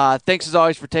thanks as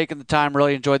always for taking the time.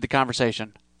 Really enjoyed the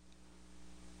conversation.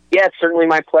 Yeah, it's certainly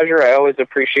my pleasure. I always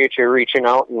appreciate you reaching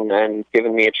out and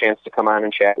giving me a chance to come on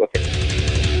and chat with you.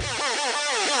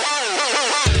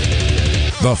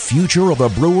 The future of the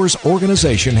Brewers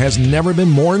organization has never been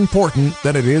more important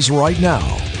than it is right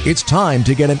now. It's time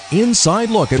to get an inside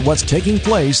look at what's taking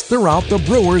place throughout the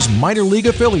Brewers minor league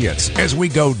affiliates as we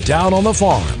go down on the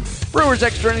farm. Brewers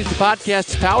Extra Innings, the podcast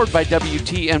is powered by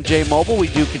WTMJ Mobile. We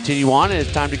do continue on, and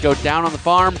it's time to go down on the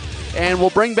farm. And we'll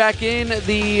bring back in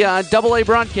the AA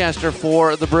broadcaster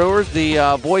for the Brewers,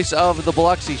 the voice of the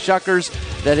Biloxi Shuckers.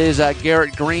 That is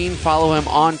Garrett Greene. Follow him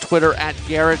on Twitter at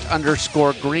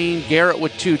Garrett_Greene. Garrett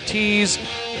with 2 T's,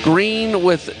 Greene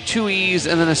with 2 E's,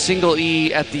 and then a single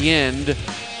E at the end.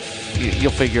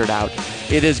 You'll figure it out.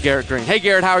 It is Garrett Greene. Hey,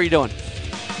 Garrett, how are you doing?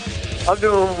 I'm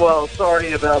doing well.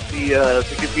 Sorry about the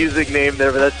confusing name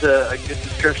there, but that's a good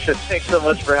description. Thanks so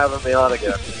much for having me on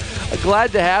again.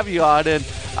 Glad to have you on. And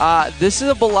this is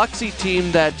a Biloxi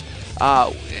team that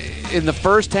in the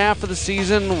first half of the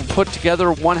season put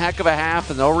together one heck of a half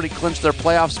and already clinched their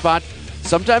playoff spot.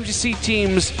 Sometimes you see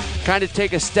teams kind of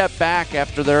take a step back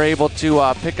after they're able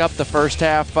to pick up the first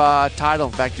half title.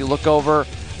 In fact, you look over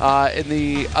in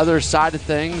the other side of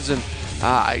things, and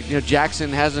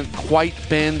Jackson hasn't quite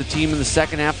been the team in the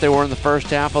second half they were in the first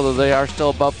half, although they are still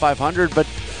above 500. But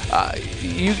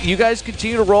you guys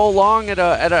continue to roll along at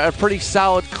a pretty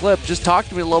solid clip. Just talk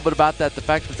to me a little bit about that, the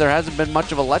fact that there hasn't been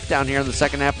much of a letdown here in the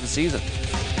second half of the season.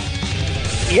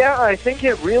 Yeah, I think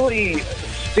it really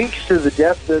speaks to the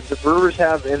depth that the Brewers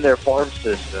have in their farm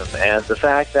system, and the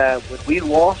fact that when we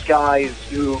lost guys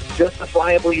who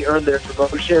justifiably earned their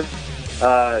promotion,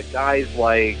 guys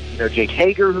like Jake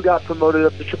Hager, who got promoted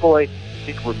up to AAA,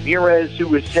 Nick Ramirez, who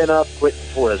was sent up, Quentin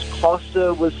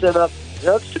Flores-Costa was sent up.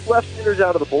 It's 2 left-handers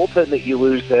out of the bullpen that you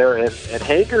lose there, and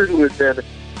Hager, who has been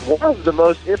one of the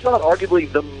most, if not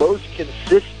arguably the most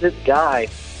consistent guy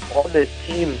on this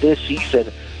team this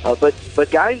season.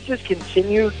 But guys just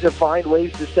continue to find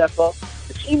ways to step up.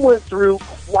 The team went through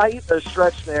quite a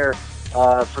stretch there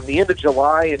from the end of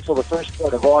July until the first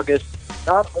part of August.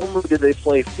 Not only did they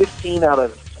play 15 out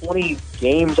of 20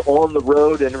 games on the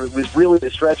road, and it was really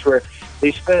the stretch where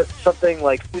they spent something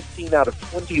like 15 out of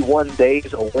 21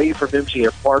 days away from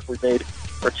MGM Park. We made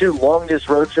our 2 longest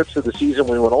road trips of the season.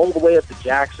 We went all the way up to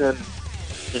Jackson.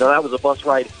 That was a bus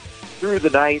ride through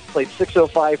the night, played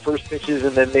 6:05 first pitches,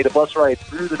 and then made a bus ride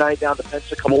through the night down to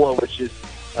Pensacola, which is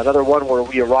another one where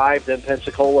we arrived in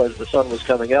Pensacola as the sun was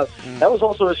coming up. That was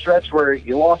also a stretch where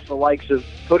you lost the likes of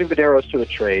Cody Medeiros to a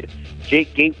trade.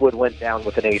 Jake Gatewood went down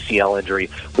with an ACL injury.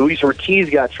 Luis Ortiz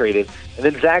got traded. And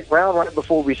then Zach Brown, right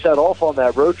before we set off on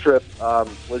that road trip,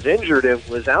 was injured and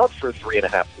was out for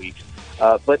 3.5 weeks.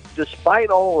 But despite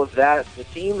all of that, the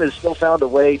team has still found a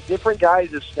way. Different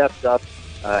guys have stepped up,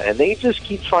 and they just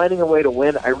keep finding a way to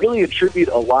win. I really attribute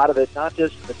a lot of it, not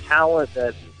just to the talent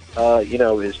that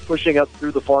is pushing up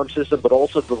through the farm system, but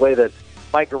also the way that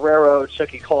Mike Guerrero,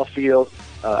 Chucky Caulfield,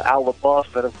 Al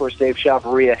LaBeouf, and of course Dave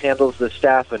Chavarria handles the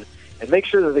staff and make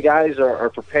sure that the guys are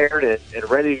prepared and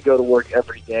ready to go to work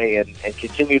every day and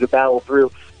continue to battle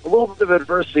through a little bit of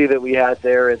adversity that we had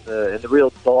there in the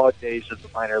real dog days of the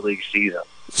minor league season.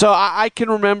 So I can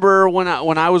remember when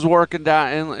I was working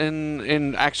down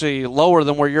in actually lower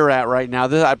than where you're at right now.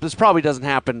 This probably doesn't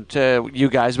happen to you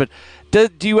guys, but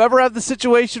do you ever have the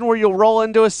situation where you'll roll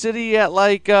into a city at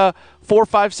like 4,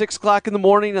 5, 6 o'clock in the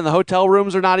morning and the hotel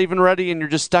rooms are not even ready and you're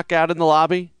just stuck out in the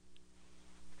lobby?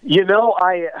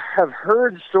 I have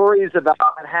heard stories about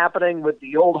it happening with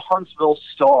the old Huntsville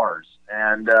Stars,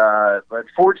 but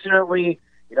fortunately,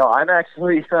 I'm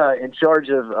actually in charge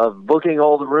of booking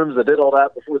all the rooms. I did all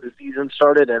that before the season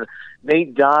started, and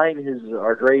Nate Dine, who's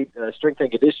our great strength and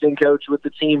conditioning coach with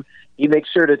the team, he makes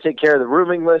sure to take care of the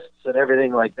rooming lists and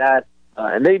everything like that,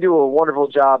 and they do a wonderful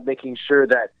job making sure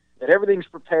that everything's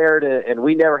prepared, and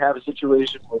we never have a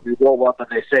situation where we roll up and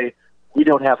they say, we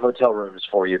don't have hotel rooms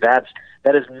for you. That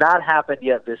has not happened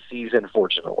yet this season,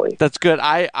 fortunately. That's good.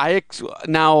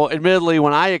 Now, admittedly,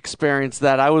 when I experienced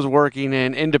that, I was working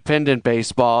in independent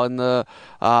baseball, and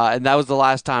that was the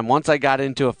last time. Once I got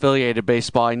into affiliated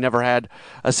baseball, I never had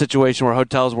a situation where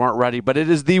hotels weren't ready. But it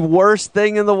is the worst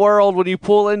thing in the world when you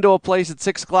pull into a place at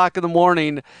 6 o'clock in the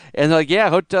morning, and they're like, yeah,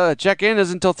 hotel check-in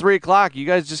isn't until 3 o'clock. You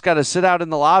guys just got to sit out in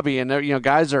the lobby, and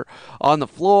guys are on the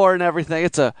floor and everything.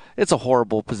 It's a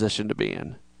horrible position to be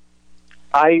in.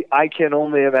 I can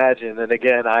only imagine. And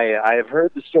again, I have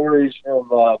heard the stories from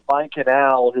Mike and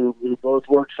Al, who both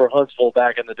worked for Huntsville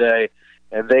back in the day,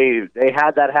 and they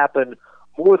had that happen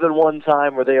more than one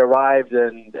time where they arrived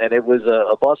and it was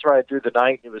a bus ride through the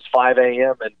night. It was 5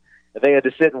 a.m. and they had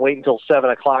to sit and wait until 7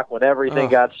 o'clock when everything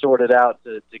got sorted out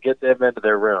to get them into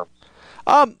their rooms.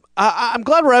 I'm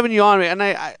glad we're having you on, and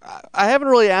I haven't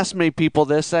really asked many people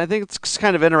this, and I think it's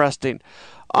kind of interesting.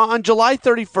 On July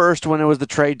 31st, when it was the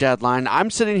trade deadline, I'm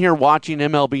sitting here watching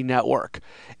MLB Network,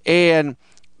 and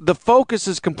the focus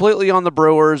is completely on the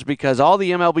Brewers because all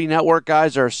the MLB Network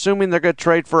guys are assuming they're going to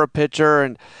trade for a pitcher,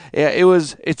 and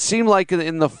it seemed like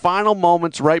in the final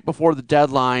moments right before the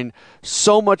deadline,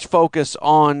 so much focus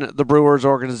on the Brewers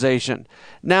organization.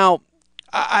 Now,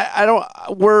 I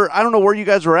don't know where you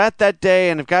guys were at that day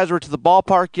and if guys were to the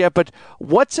ballpark yet, but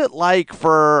what's it like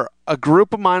for a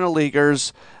group of minor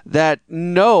leaguers that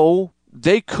know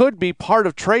they could be part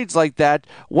of trades like that?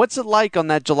 What's it like on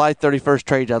that July 31st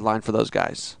trade deadline for those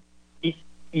guys? It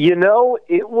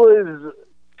was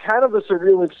kind of a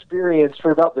surreal experience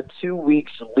for about the 2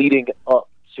 weeks leading up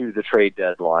to the trade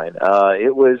deadline.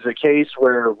 It was a case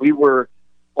where we were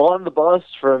on the bus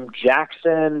from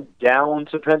Jackson down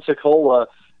to Pensacola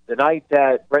the night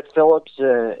that Brett Phillips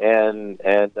and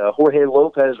Jorge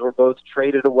Lopez were both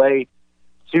traded away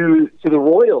to the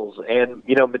Royals. And,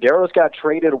 Medeiros got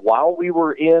traded while we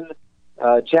were in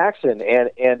Jackson.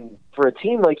 And for a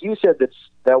team, like you said,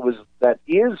 that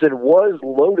is and was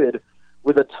loaded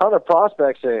with a ton of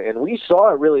prospects, and we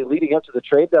saw it really leading up to the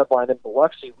trade deadline in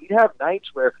Biloxi. We'd have nights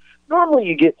where normally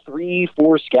you get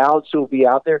 3-4 scouts who will be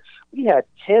out there. We had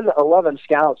 10, 11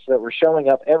 scouts that were showing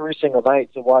up every single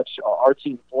night to watch our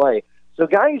team play. So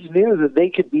guys knew that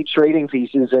they could be trading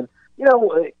pieces. And,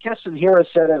 Keston Hiura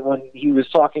said it when he was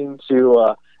talking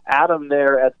to Adam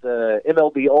there at the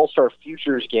MLB All-Star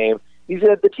Futures game. He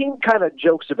said the team kind of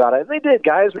jokes about it. And they did.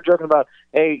 Guys were joking about,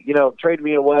 hey, trade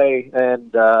me away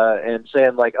and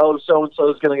saying like, oh,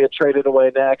 so-and-so is going to get traded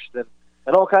away next and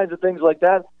all kinds of things like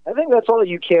that. I think that's all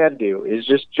you can do is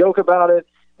just joke about it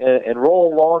and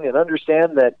roll along and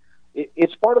understand that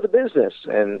it's part of the business.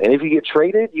 And if you get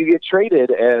traded, you get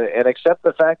traded and accept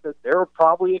the fact that there are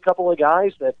probably a couple of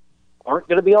guys that aren't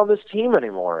going to be on this team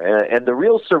anymore. And the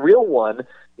real surreal one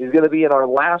is going to be in our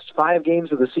last 5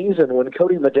 games of the season when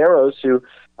Cody Medeiros, who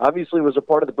obviously was a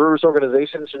part of the Brewers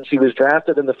organization since he was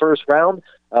drafted in the first round,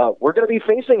 we're going to be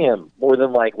facing him more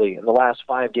than likely in the last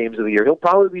 5 games of the year. He'll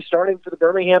probably be starting for the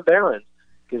Birmingham Barons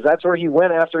because that's where he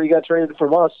went after he got traded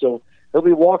from us. So he'll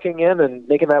be walking in and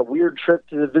making that weird trip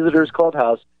to the visitors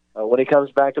clubhouse when he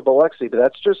comes back to Biloxi. But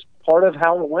that's just part of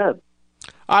how it went.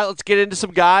 All right, let's get into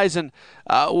some guys. And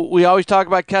we always talk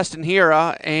about Keston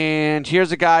Hiura, and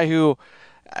here's a guy who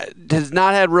has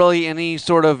not had really any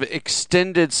sort of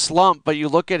extended slump, but you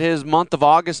look at his month of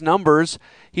August numbers,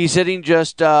 He's hitting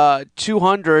just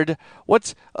 200.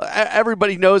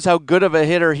 Everybody knows how good of a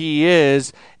hitter he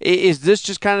is. Is this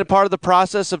just kind of part of the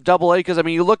process of Double A? Because, I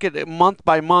mean, you look at it month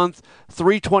by month,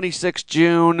 326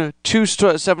 June,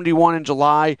 271 in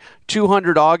July,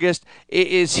 200 August.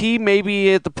 Is he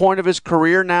maybe at the point of his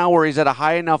career now where he's at a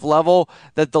high enough level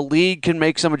that the league can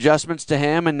make some adjustments to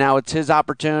him, and now it's his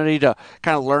opportunity to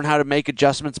kind of learn how to make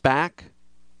adjustments back?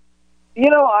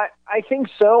 I think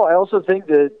so. I also think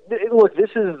that, look, this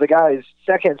is the guy's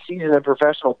second season in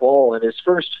professional ball and his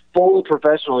first full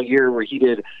professional year where he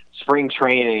did spring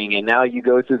training, and now you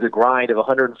go through the grind of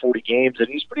 140 games, and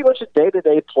he's pretty much a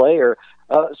day-to-day player.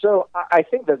 So I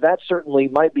think that certainly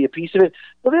might be a piece of it.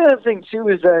 But the other thing, too,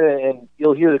 is that, and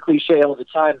you'll hear the cliche all the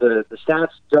time, the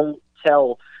stats don't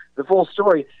tell the full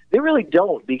story. They really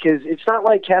don't, because it's not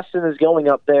like Keston is going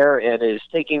up there and is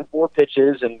taking 4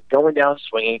 pitches and going down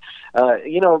swinging.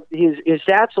 His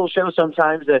stats will show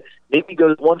sometimes that maybe he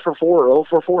goes 1 for 4 or 0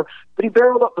 for 4, but he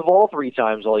barreled up the ball 3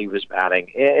 times while he was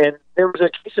batting. And there was a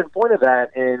case in point of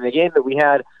that in the game that we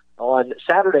had on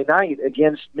Saturday night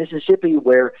against Mississippi,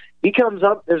 where he comes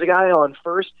up, there's a guy on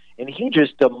first, and he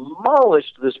just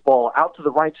demolished this ball out to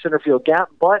the right center field gap,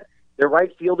 but their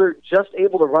right fielder just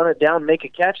able to run it down, make a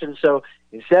catch, and so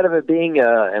instead of it being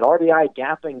an RBI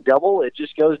gapping double, it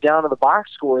just goes down to the box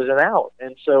score as an out.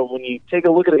 And so when you take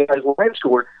a look at the guy's line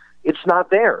score, it's not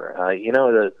there.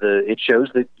 It shows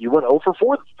that you went 0 for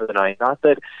 4 for the night, not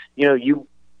that you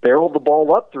barreled the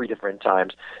ball up 3 different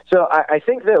times. So I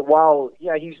think that while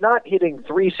he's not hitting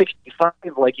 365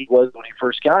 like he was when he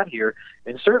first got here,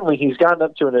 and certainly he's gotten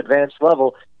up to an advanced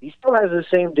level, he still has the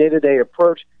same day-to-day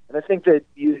approach. And I think that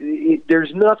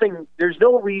there's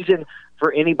no reason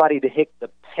for anybody to hit the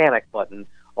panic button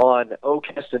on,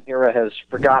 Castanera has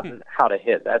forgotten how to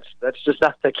hit. That's just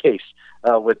not the case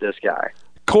with this guy.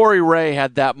 Corey Ray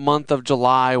had that month of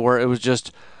July where it was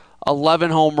just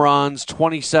 11 home runs,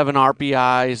 27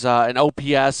 RBIs, an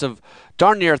OPS of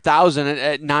darn near 1,000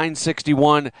 at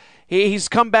 961. He's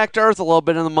come back to earth a little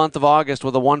bit in the month of August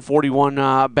with a 141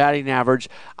 batting average.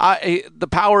 The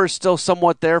power is still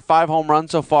somewhat there, 5 home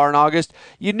runs so far in August.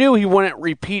 You knew he wouldn't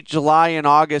repeat July and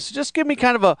August. Just give me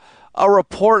kind of a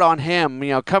report on him,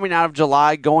 coming out of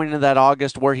July, going into that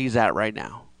August, where he's at right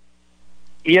now.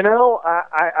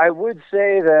 I would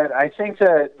say that I think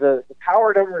that the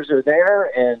power numbers are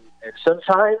there, and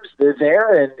sometimes they're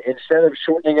there, and instead of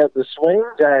shortening up the swing,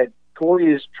 that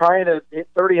Corey is trying to hit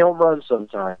 30 home runs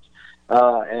sometimes.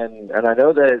 And I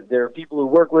know that there are people who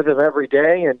work with him every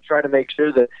day and try to make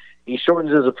sure that he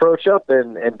shortens his approach up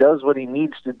and does what he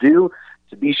needs to do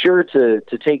to be sure to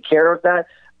take care of that.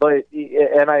 But,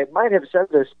 and I might have said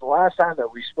this the last time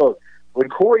that we spoke, when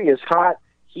Corey is hot,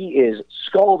 he is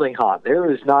scalding hot.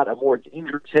 There is not a more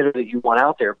dangerous hitter that you want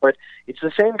out there. But it's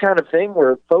the same kind of thing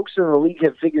where folks in the league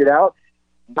have figured out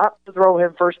not to throw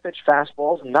him first pitch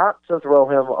fastballs, not to throw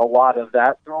him a lot of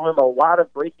that, throw him a lot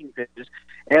of breaking pitches.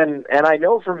 And I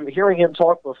know from hearing him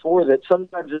talk before that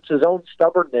sometimes it's his own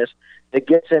stubbornness that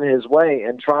gets in his way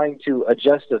and trying to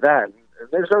adjust to that. And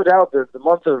there's no doubt that the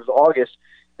month of August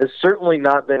has certainly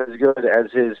not been as good as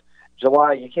his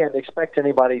July. You can't expect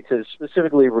anybody to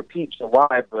specifically repeat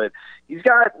July, but he's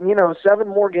got, 7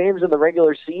 more games in the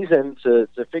regular season to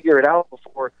figure it out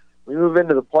before we move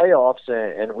into the playoffs,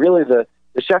 and really the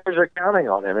Shuckers are counting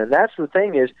on him. And that's the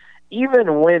thing is,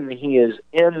 even when he is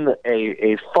in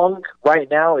a funk right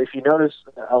now, if you notice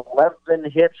 11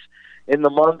 hits in the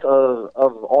month of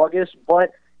August,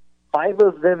 but 5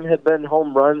 of them have been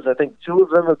home runs. I think 2 of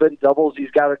them have been doubles.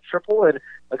 He's got a triple, and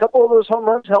a couple of those home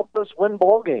runs helped us win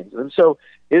ball games. And so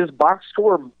his box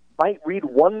score might read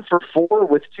 1 for 4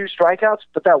 with 2 strikeouts,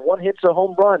 but that one hit's a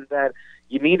home run that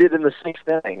you needed in the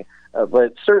 6th inning.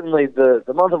 But certainly the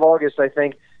month of August, I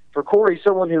think, for Corey,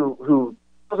 someone who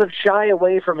doesn't shy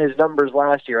away from his numbers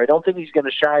last year. I don't think he's going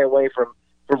to shy away from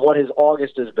what his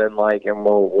August has been like, and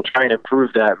we'll try and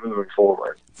improve that moving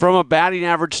forward. From a batting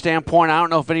average standpoint, I don't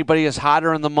know if anybody is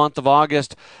hotter in the month of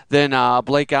August than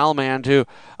Blake Alman, who,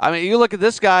 you look at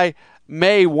this guy,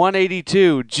 May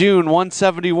 182, June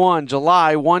 171,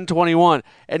 July 121,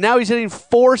 and now he's hitting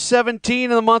 417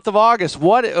 in the month of August.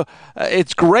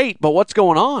 It's great, but what's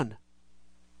going on?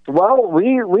 Well,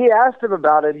 we asked him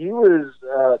about it. He was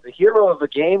the hero of the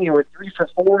game. He went 3 for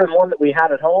 4 in one that we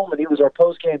had at home, and he was our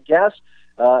post-game guest.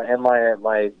 And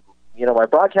my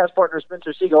broadcast partner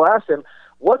Spencer Siegel asked him,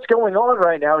 "What's going on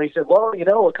right now?" And he said, "Well,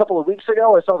 a couple of weeks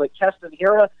ago, I saw that Keston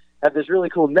Hiura had this really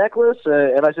cool necklace,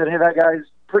 and I said, hey, that guy's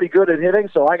pretty good at hitting,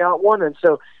 so I got one." And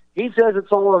so he says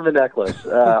it's all in the necklace.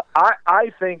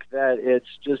 I think that it's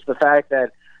just the fact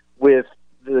that with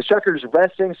the Shuckers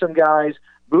resting some guys,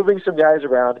 moving some guys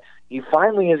around. He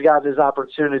finally has gotten his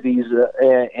opportunities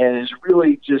and is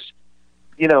really just,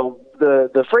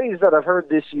 the phrase that I've heard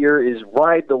this year is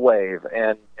ride the wave.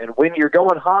 And when you're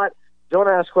going hot, don't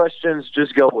ask questions,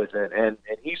 just go with it. And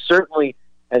he certainly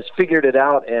has figured it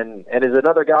out and is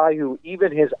another guy who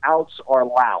even his outs are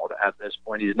loud at this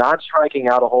point. He's not striking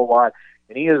out a whole lot.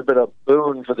 And he has been a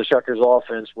boon for the Shuckers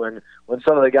offense when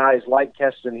some of the guys like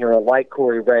Keston here, like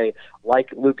Corey Ray, like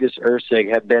Lucas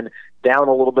Ursig have been down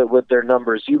a little bit with their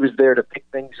numbers. He was there to pick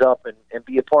things up and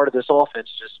be a part of this offense,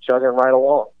 just chugging right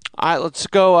along. All right, let's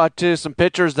go to some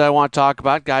pitchers that I want to talk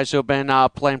about, guys who have been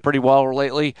playing pretty well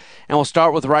lately. And we'll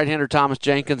start with right-hander Thomas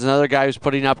Jenkins, another guy who's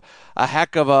putting up a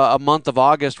heck of a month of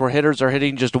August where hitters are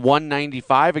hitting just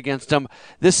 195 against him.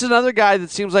 This is another guy that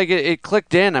seems like it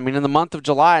clicked in. I mean, in the month of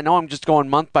July, I know I'm just going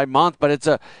month by month, but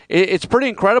it's pretty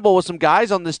incredible with some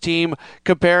guys on this team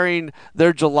comparing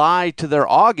their July to their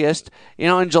August.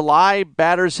 In July,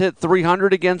 batters hit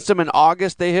 300 against him. In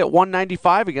August, they hit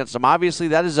 195 against him. Obviously,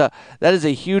 that is a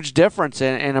huge difference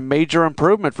and a major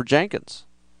improvement for Jenkins.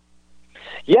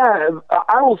 Yeah,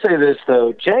 I will say this,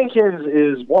 though. Jenkins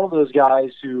is one of those guys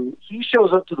who he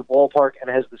shows up to the ballpark and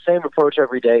has the same approach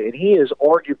every day, and he is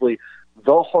arguably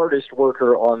the hardest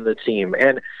worker on the team.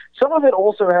 And some of it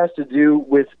also has to do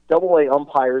with AA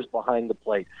umpires behind the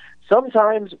plate.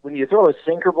 Sometimes when you throw a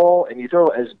sinker ball and you throw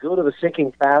as good of a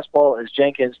sinking fastball as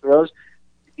Jenkins throws,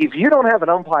 if you don't have an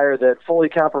umpire that fully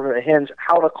comprehends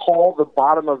how to call the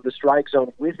bottom of the strike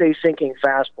zone with a sinking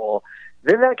fastball,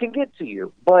 then that can get to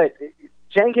you. But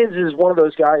Jenkins is one of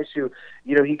those guys who,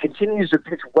 he continues to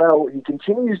pitch well. He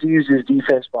continues to use his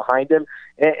defense behind him.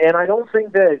 And I don't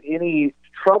think that any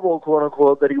trouble, quote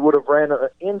unquote, that he would have ran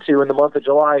into in the month of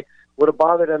July would have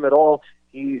bothered him at all.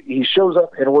 He shows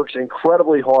up and works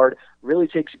incredibly hard, really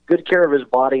takes good care of his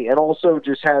body, and also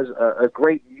just has a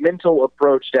great mental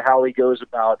approach to how he goes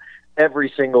about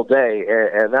every single day.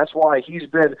 And that's why he's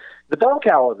been the bell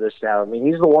cow of this town. I mean,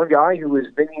 he's the one guy who has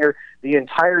been here the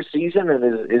entire season and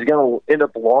is going to end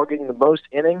up logging the most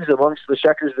innings amongst the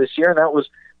Shuckers this year, and that was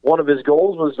one of his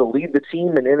goals, was to lead the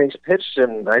team in innings pitched,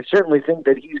 and I certainly think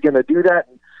that he's going to do that.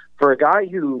 For a guy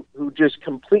who just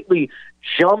completely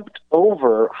jumped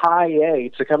over high A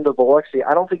to come to Biloxi,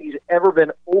 I don't think he's ever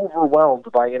been overwhelmed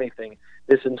by anything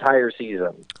this entire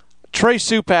season. Trey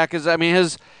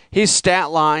Supak his stat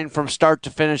line from start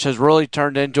to finish has really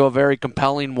turned into a very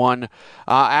compelling one.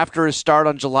 After his start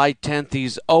on July 10th,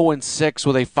 he's 0-6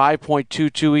 with a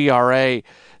 5.22 ERA.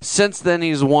 Since then,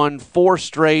 he's won 4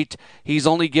 straight. He's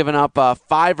only given up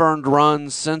 5 earned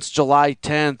runs since July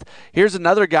 10th. Here's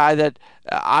another guy that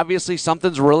obviously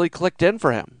something's really clicked in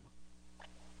for him.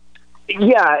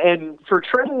 Yeah, and for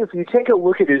Trey, if you take a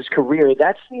look at his career,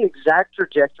 that's the exact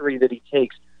trajectory that he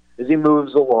takes as he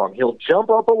moves along. He'll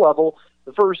jump up a level.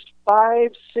 The first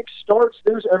 5-6 starts,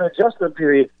 there's an adjustment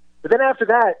period. But then after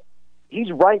that,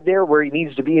 he's right there where he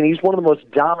needs to be, and he's one of the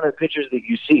most dominant pitchers that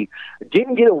you see.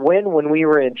 Didn't get a win when we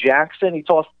were in Jackson. He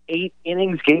tossed 8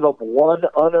 innings, gave up 1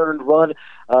 unearned run,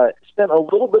 spent a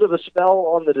little bit of a spell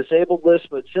on the disabled list,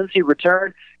 but since he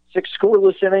returned, 6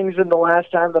 scoreless innings in the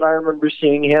last time that I remember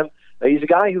seeing him. He's a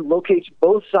guy who locates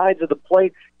both sides of the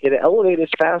plate, can elevate his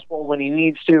fastball when he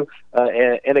needs to,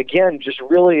 and again, just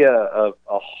really a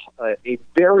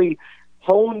very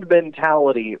honed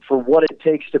mentality for what it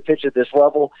takes to pitch at this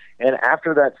level. And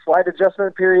after that slight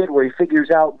adjustment period where he figures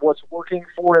out what's working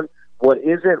for him, what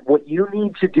isn't, what you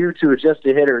need to do to adjust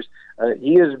to hitters,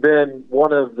 he has been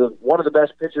one of the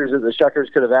best pitchers that the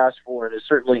Shuckers could have asked for, and has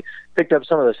certainly picked up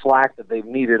some of the slack that they've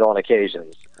needed on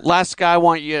occasions. Last guy I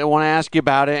want to ask you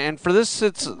about it, and for this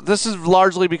is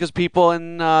largely because people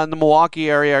in the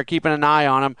Milwaukee area are keeping an eye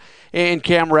on him, and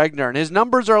Cam Regner. And his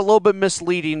numbers are a little bit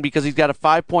misleading because he's got a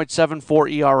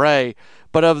 5.74 ERA.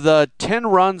 But of the 10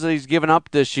 runs that he's given up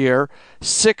this year,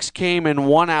 6 came in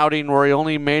 1 outing where he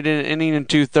only made an inning and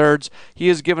 2/3. He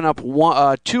has given up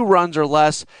 2 runs or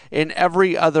less in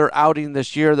every other outing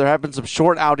this year. There have been some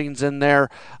short outings in there.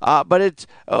 But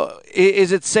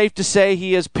is it safe to say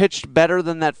he has pitched better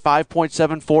than that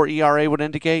 5.74 ERA would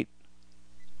indicate?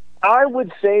 I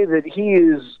would say that he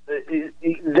is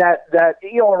that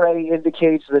ERA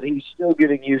indicates that he's still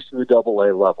getting used to the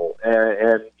AA level.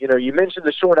 And you mentioned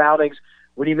the short outings.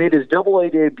 When he made his AA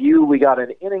debut, we got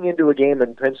an inning into a game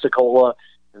in Pensacola,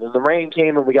 and then the rain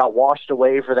came and we got washed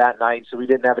away for that night, so we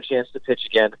didn't have a chance to pitch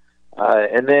again.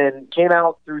 And then came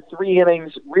out through 3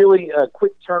 innings, really a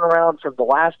quick turnaround from the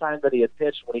last time that he had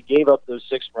pitched when he gave up those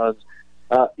 6 runs.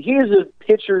 He is a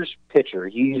pitcher's pitcher.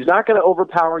 He's not going to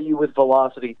overpower you with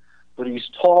velocity, but he's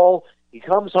tall, He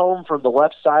comes home from the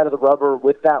left side of the rubber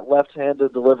with that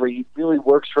left-handed delivery. He really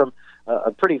works from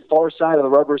a pretty far side of the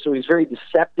rubber, so he's very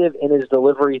deceptive in his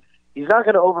delivery. He's not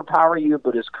going to overpower you,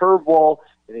 but his curveball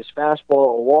and his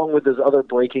fastball, along with his other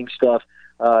breaking stuff,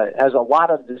 has a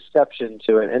lot of deception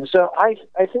to it. And so I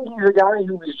think he's a guy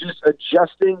who is just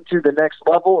adjusting to the next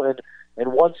level, and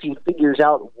once he figures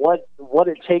out what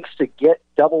it takes to get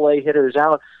Double-A hitters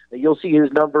out, you'll see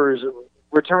his numbers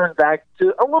return back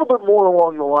to a little bit more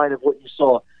along the line of what you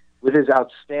saw with his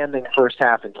outstanding first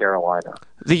half in Carolina.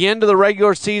 The end of the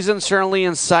regular season certainly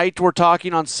in sight. We're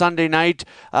talking on Sunday night.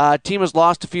 Team has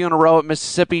lost a few in a row at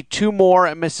Mississippi, 2 more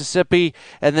at Mississippi,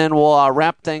 and then we'll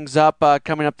wrap things up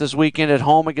coming up this weekend at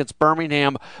home against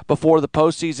Birmingham before the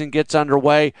postseason gets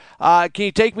underway. Can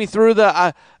you take me through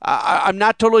the I'm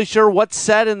not totally sure what's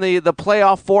set in the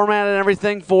playoff format and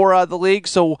everything for the league,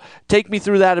 so take me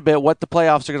through that a bit, what the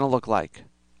playoffs are going to look like.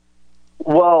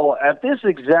 Well, at this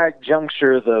exact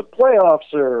juncture, the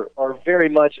playoffs are very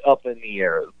much up in the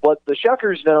air. What the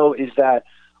Shuckers know is that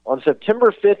on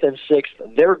September 5th and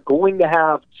 6th, they're going to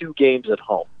have 2 games at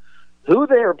home. Who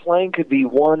they are playing could be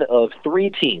one of 3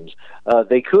 teams.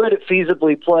 They could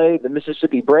feasibly play the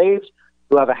Mississippi Braves,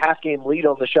 who have a half-game lead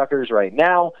on the Shuckers right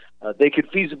now. They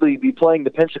could feasibly be playing the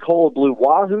Pensacola Blue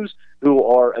Wahoos, who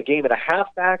are a game and a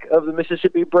half back of the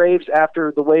Mississippi Braves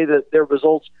after the way that their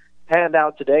results panned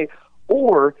out today.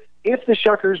 Or if the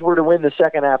Shuckers were to win the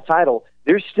second half title,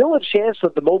 there's still a chance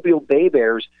that the Mobile Bay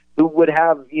Bears, who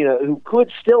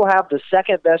could still have the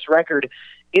second best record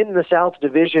in the South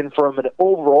Division from an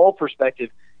overall perspective,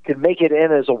 could make it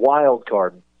in as a wild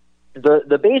card.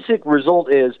 The basic result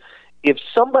is, if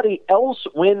somebody else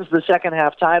wins the second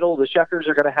half title, the Shuckers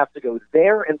are going to have to go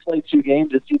there and play 2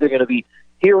 games. It's either going to be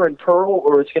here in Pearl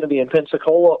or it's going to be in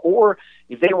Pensacola. Or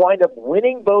if they wind up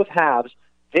winning both halves,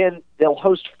 then they'll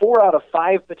host 4 out of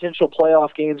 5 potential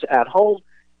playoff games at home,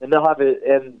 and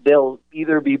they'll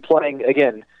either be playing,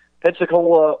 again,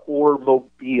 Pensacola or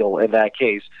Mobile in that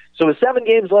case. So with 7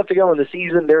 games left to go in the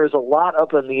season, there is a lot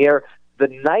up in the air. The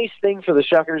nice thing for the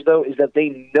Shuckers, though, is that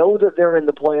they know that they're in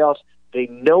the playoffs. They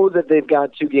know that they've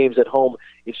got 2 games at home.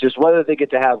 It's just whether they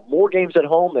get to have more games at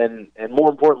home and more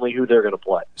importantly, who they're going to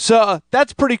play. So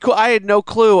that's pretty cool. I had no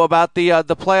clue about the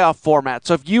playoff format.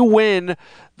 So if you win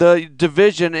the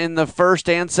division in the first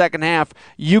and second half,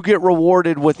 you get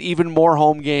rewarded with even more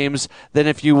home games than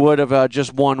if you would have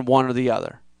just won one or the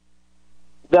other.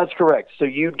 That's correct. So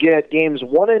you'd get games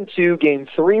 1 and 2. Game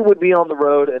 3 would be on the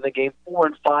road, and then game 4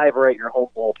 and 5 are at your home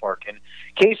ballpark. And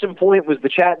case in point was the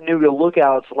Chattanooga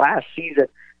Lookouts last season.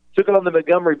 Took on the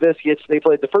Montgomery Biscuits. They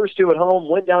played the first 2 at home,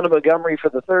 went down to Montgomery for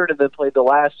the third, and then played the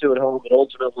last 2 at home, and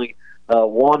ultimately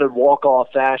won in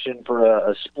walk-off fashion for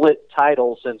a split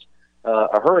title since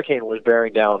a hurricane was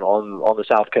bearing down on the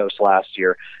South Coast last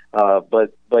year.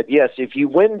 But yes, if you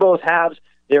win both halves,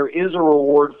 there is a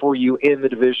reward for you in the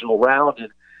divisional round. And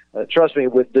trust me,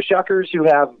 with the Shuckers, who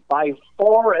have by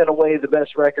far and away the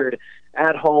best record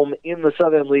at home in the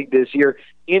Southern League this year,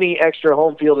 any extra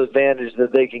home field advantage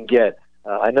that they can get,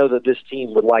 I know that this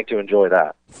team would like to enjoy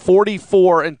that.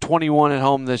 44-21 at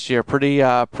home this year. Pretty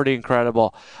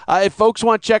incredible. If folks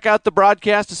want to check out the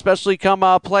broadcast, especially come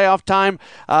playoff time,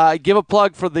 give a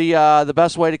plug for the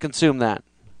best way to consume that.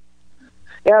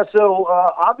 Yeah, so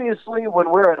obviously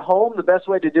when we're at home, the best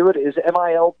way to do it is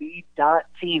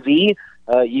MILB.TV.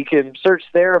 You can search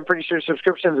there. I'm pretty sure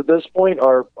subscriptions at this point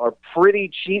are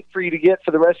pretty cheap for you to get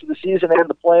for the rest of the season and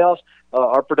the playoffs.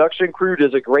 Our production crew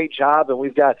does a great job, and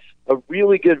we've got a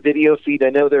really good video feed. I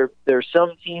know there's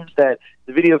some teams that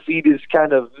the video feed is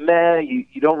kind of meh.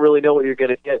 You don't really know what you're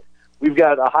going to get. We've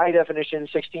got a high-definition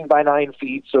 16:9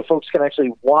 feed, so folks can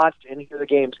actually watch and hear the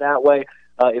games that way.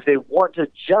 If they want to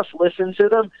just listen to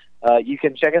them, you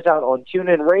can check us out on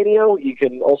TuneIn Radio. You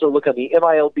can also look on the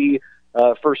MILB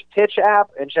First Pitch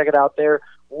app and check it out there.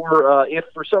 Or if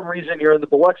for some reason you're in the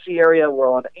Biloxi area,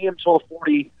 we're on AM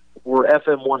 1240 or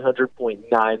FM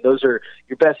 100.9. Those are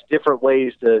your best different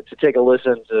ways to take a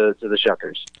listen to the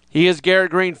Shuckers. He is Garrett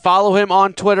Greene. Follow him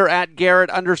on Twitter at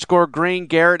Garrett_Greene.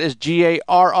 Garrett is Garrett,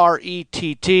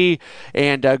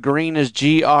 and Greene is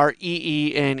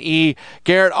Greene.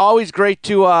 Garrett, always great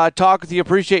to talk with you.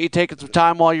 Appreciate you taking some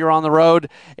time while you're on the road.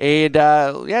 And,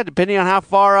 depending on how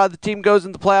far the team goes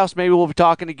in the playoffs, maybe we'll be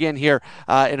talking again here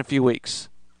in a few weeks.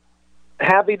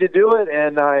 Happy to do it,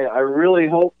 and I really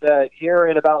hope that here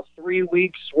in about 3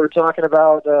 weeks we're talking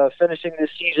about finishing this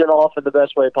season off in the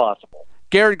best way possible.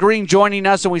 Garrett Greene joining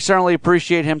us, and we certainly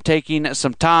appreciate him taking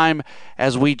some time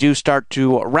as we do start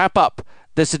to wrap up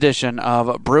this edition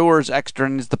of Brewers Extra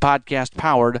Innings, the podcast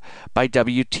powered by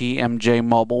WTMJ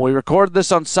Mobile. We recorded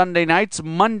this on Sunday nights.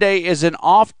 Monday is an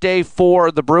off day for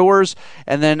the Brewers,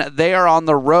 and then they are on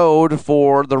the road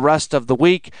for the rest of the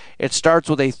week. It starts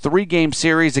with a 3-game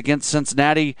series against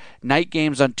Cincinnati, night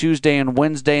games on Tuesday and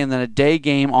Wednesday, and then a day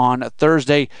game on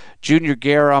Thursday. Junior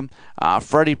Guerra,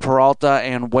 Freddie Peralta,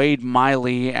 and Wade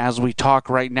Miley, as we talk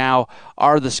right now,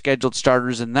 are the scheduled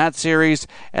starters in that series.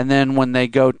 And then when they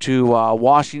go to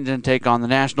Washington, take on the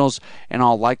Nationals, in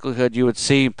all likelihood you would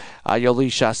see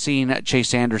Yoli Chacin,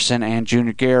 Chase Anderson, and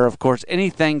Junior Guerra. Of course,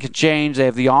 anything can change. They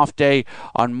have the off day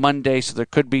on Monday, so there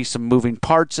could be some moving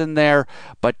parts in there.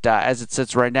 But as it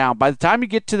sits right now, by the time you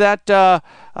get to that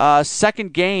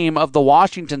second game of the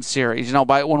Washington series,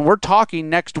 when we're talking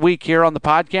next week here on the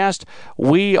podcast,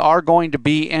 we are going to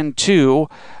be into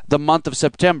the month of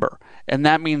September. And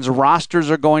that means rosters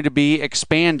are going to be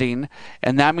expanding,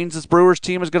 and that means this Brewers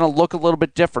team is going to look a little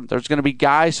bit different. There's going to be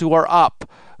guys who are up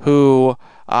who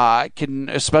can,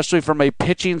 especially from a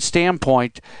pitching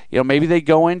standpoint, maybe they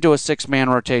go into a 6-man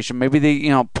rotation. Maybe they,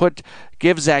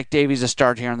 give Zach Davies a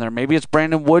start here and there. Maybe it's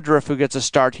Brandon Woodruff who gets a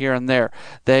start here and there.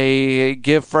 They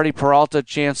give Freddie Peralta a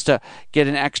chance to get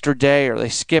an extra day, or they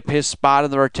skip his spot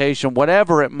in the rotation,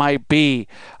 whatever it might be.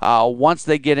 Once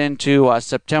they get into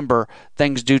September,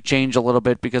 things do change a little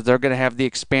bit because they're going to have the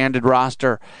expanded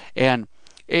roster, and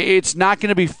it's not going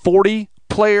to be 40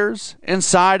 players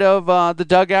inside of the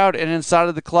dugout and inside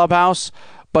of the clubhouse,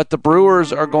 but the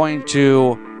Brewers are going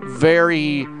to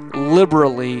very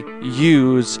liberally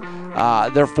use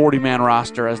their 40-man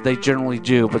roster, as they generally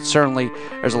do. But certainly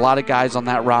there's a lot of guys on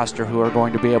that roster who are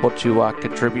going to be able to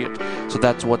contribute. So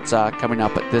that's what's coming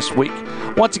up this week.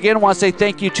 Once again, I want to say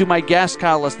thank you to my guest,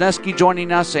 Kyle Lesniewski,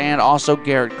 joining us, and also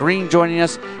Garrett Greene joining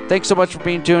us. Thanks so much for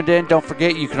being tuned in. Don't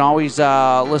forget, you can always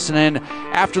listen in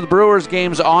after the Brewers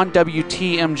games on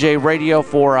WTMJ Radio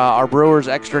for our Brewers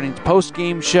Extra Innings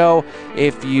post-game show.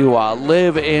 If you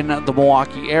live in the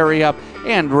Milwaukee area,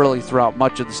 and really throughout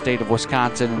much of the state of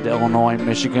Wisconsin and Illinois and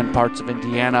Michigan, parts of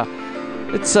Indiana,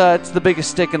 it's the biggest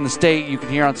stick in the state. You can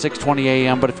hear on 6:20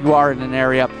 a.m., but if you are in an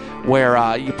area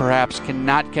where you perhaps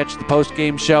cannot catch the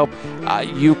post-game show,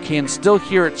 you can still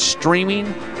hear it streaming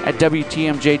at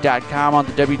WTMJ.com on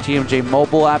the WTMJ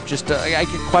mobile app. I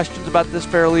get questions about this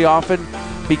fairly often.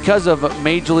 Because of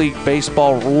Major League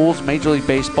Baseball rules, Major League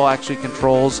Baseball actually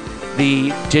controls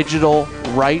the digital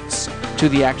rights to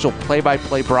the actual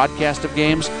play-by-play broadcast of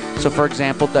games. So, for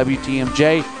example,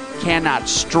 WTMJ cannot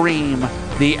stream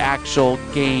the actual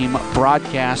game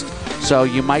broadcast. So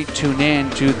you might tune in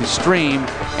to the stream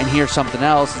and hear something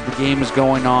else as the game is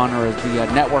going on, or as the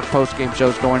network post-game show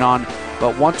is going on.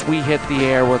 But once we hit the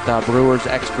air with Brewers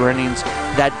Extra Innings,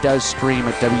 that does stream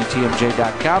at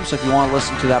WTMJ.com. So if you want to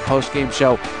listen to that post-game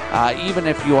show, even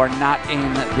if you are not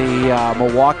in the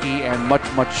Milwaukee and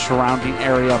much surrounding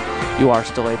area, you are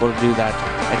still able to do that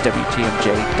at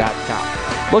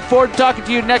WTMJ.com. Look forward to talking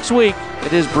to you next week.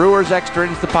 It is Brewers Extra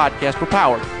Innings, the podcast. We're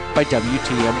powered by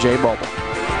WTMJ Mobile.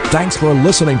 Thanks for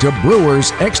listening to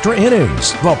Brewers Extra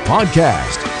Innings, the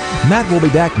podcast. Matt will be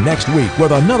back next week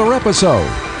with another episode.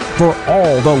 For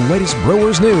all the latest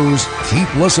Brewers news,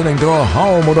 keep listening to the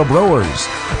home of the Brewers,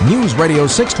 News Radio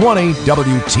 620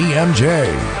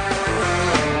 WTMJ.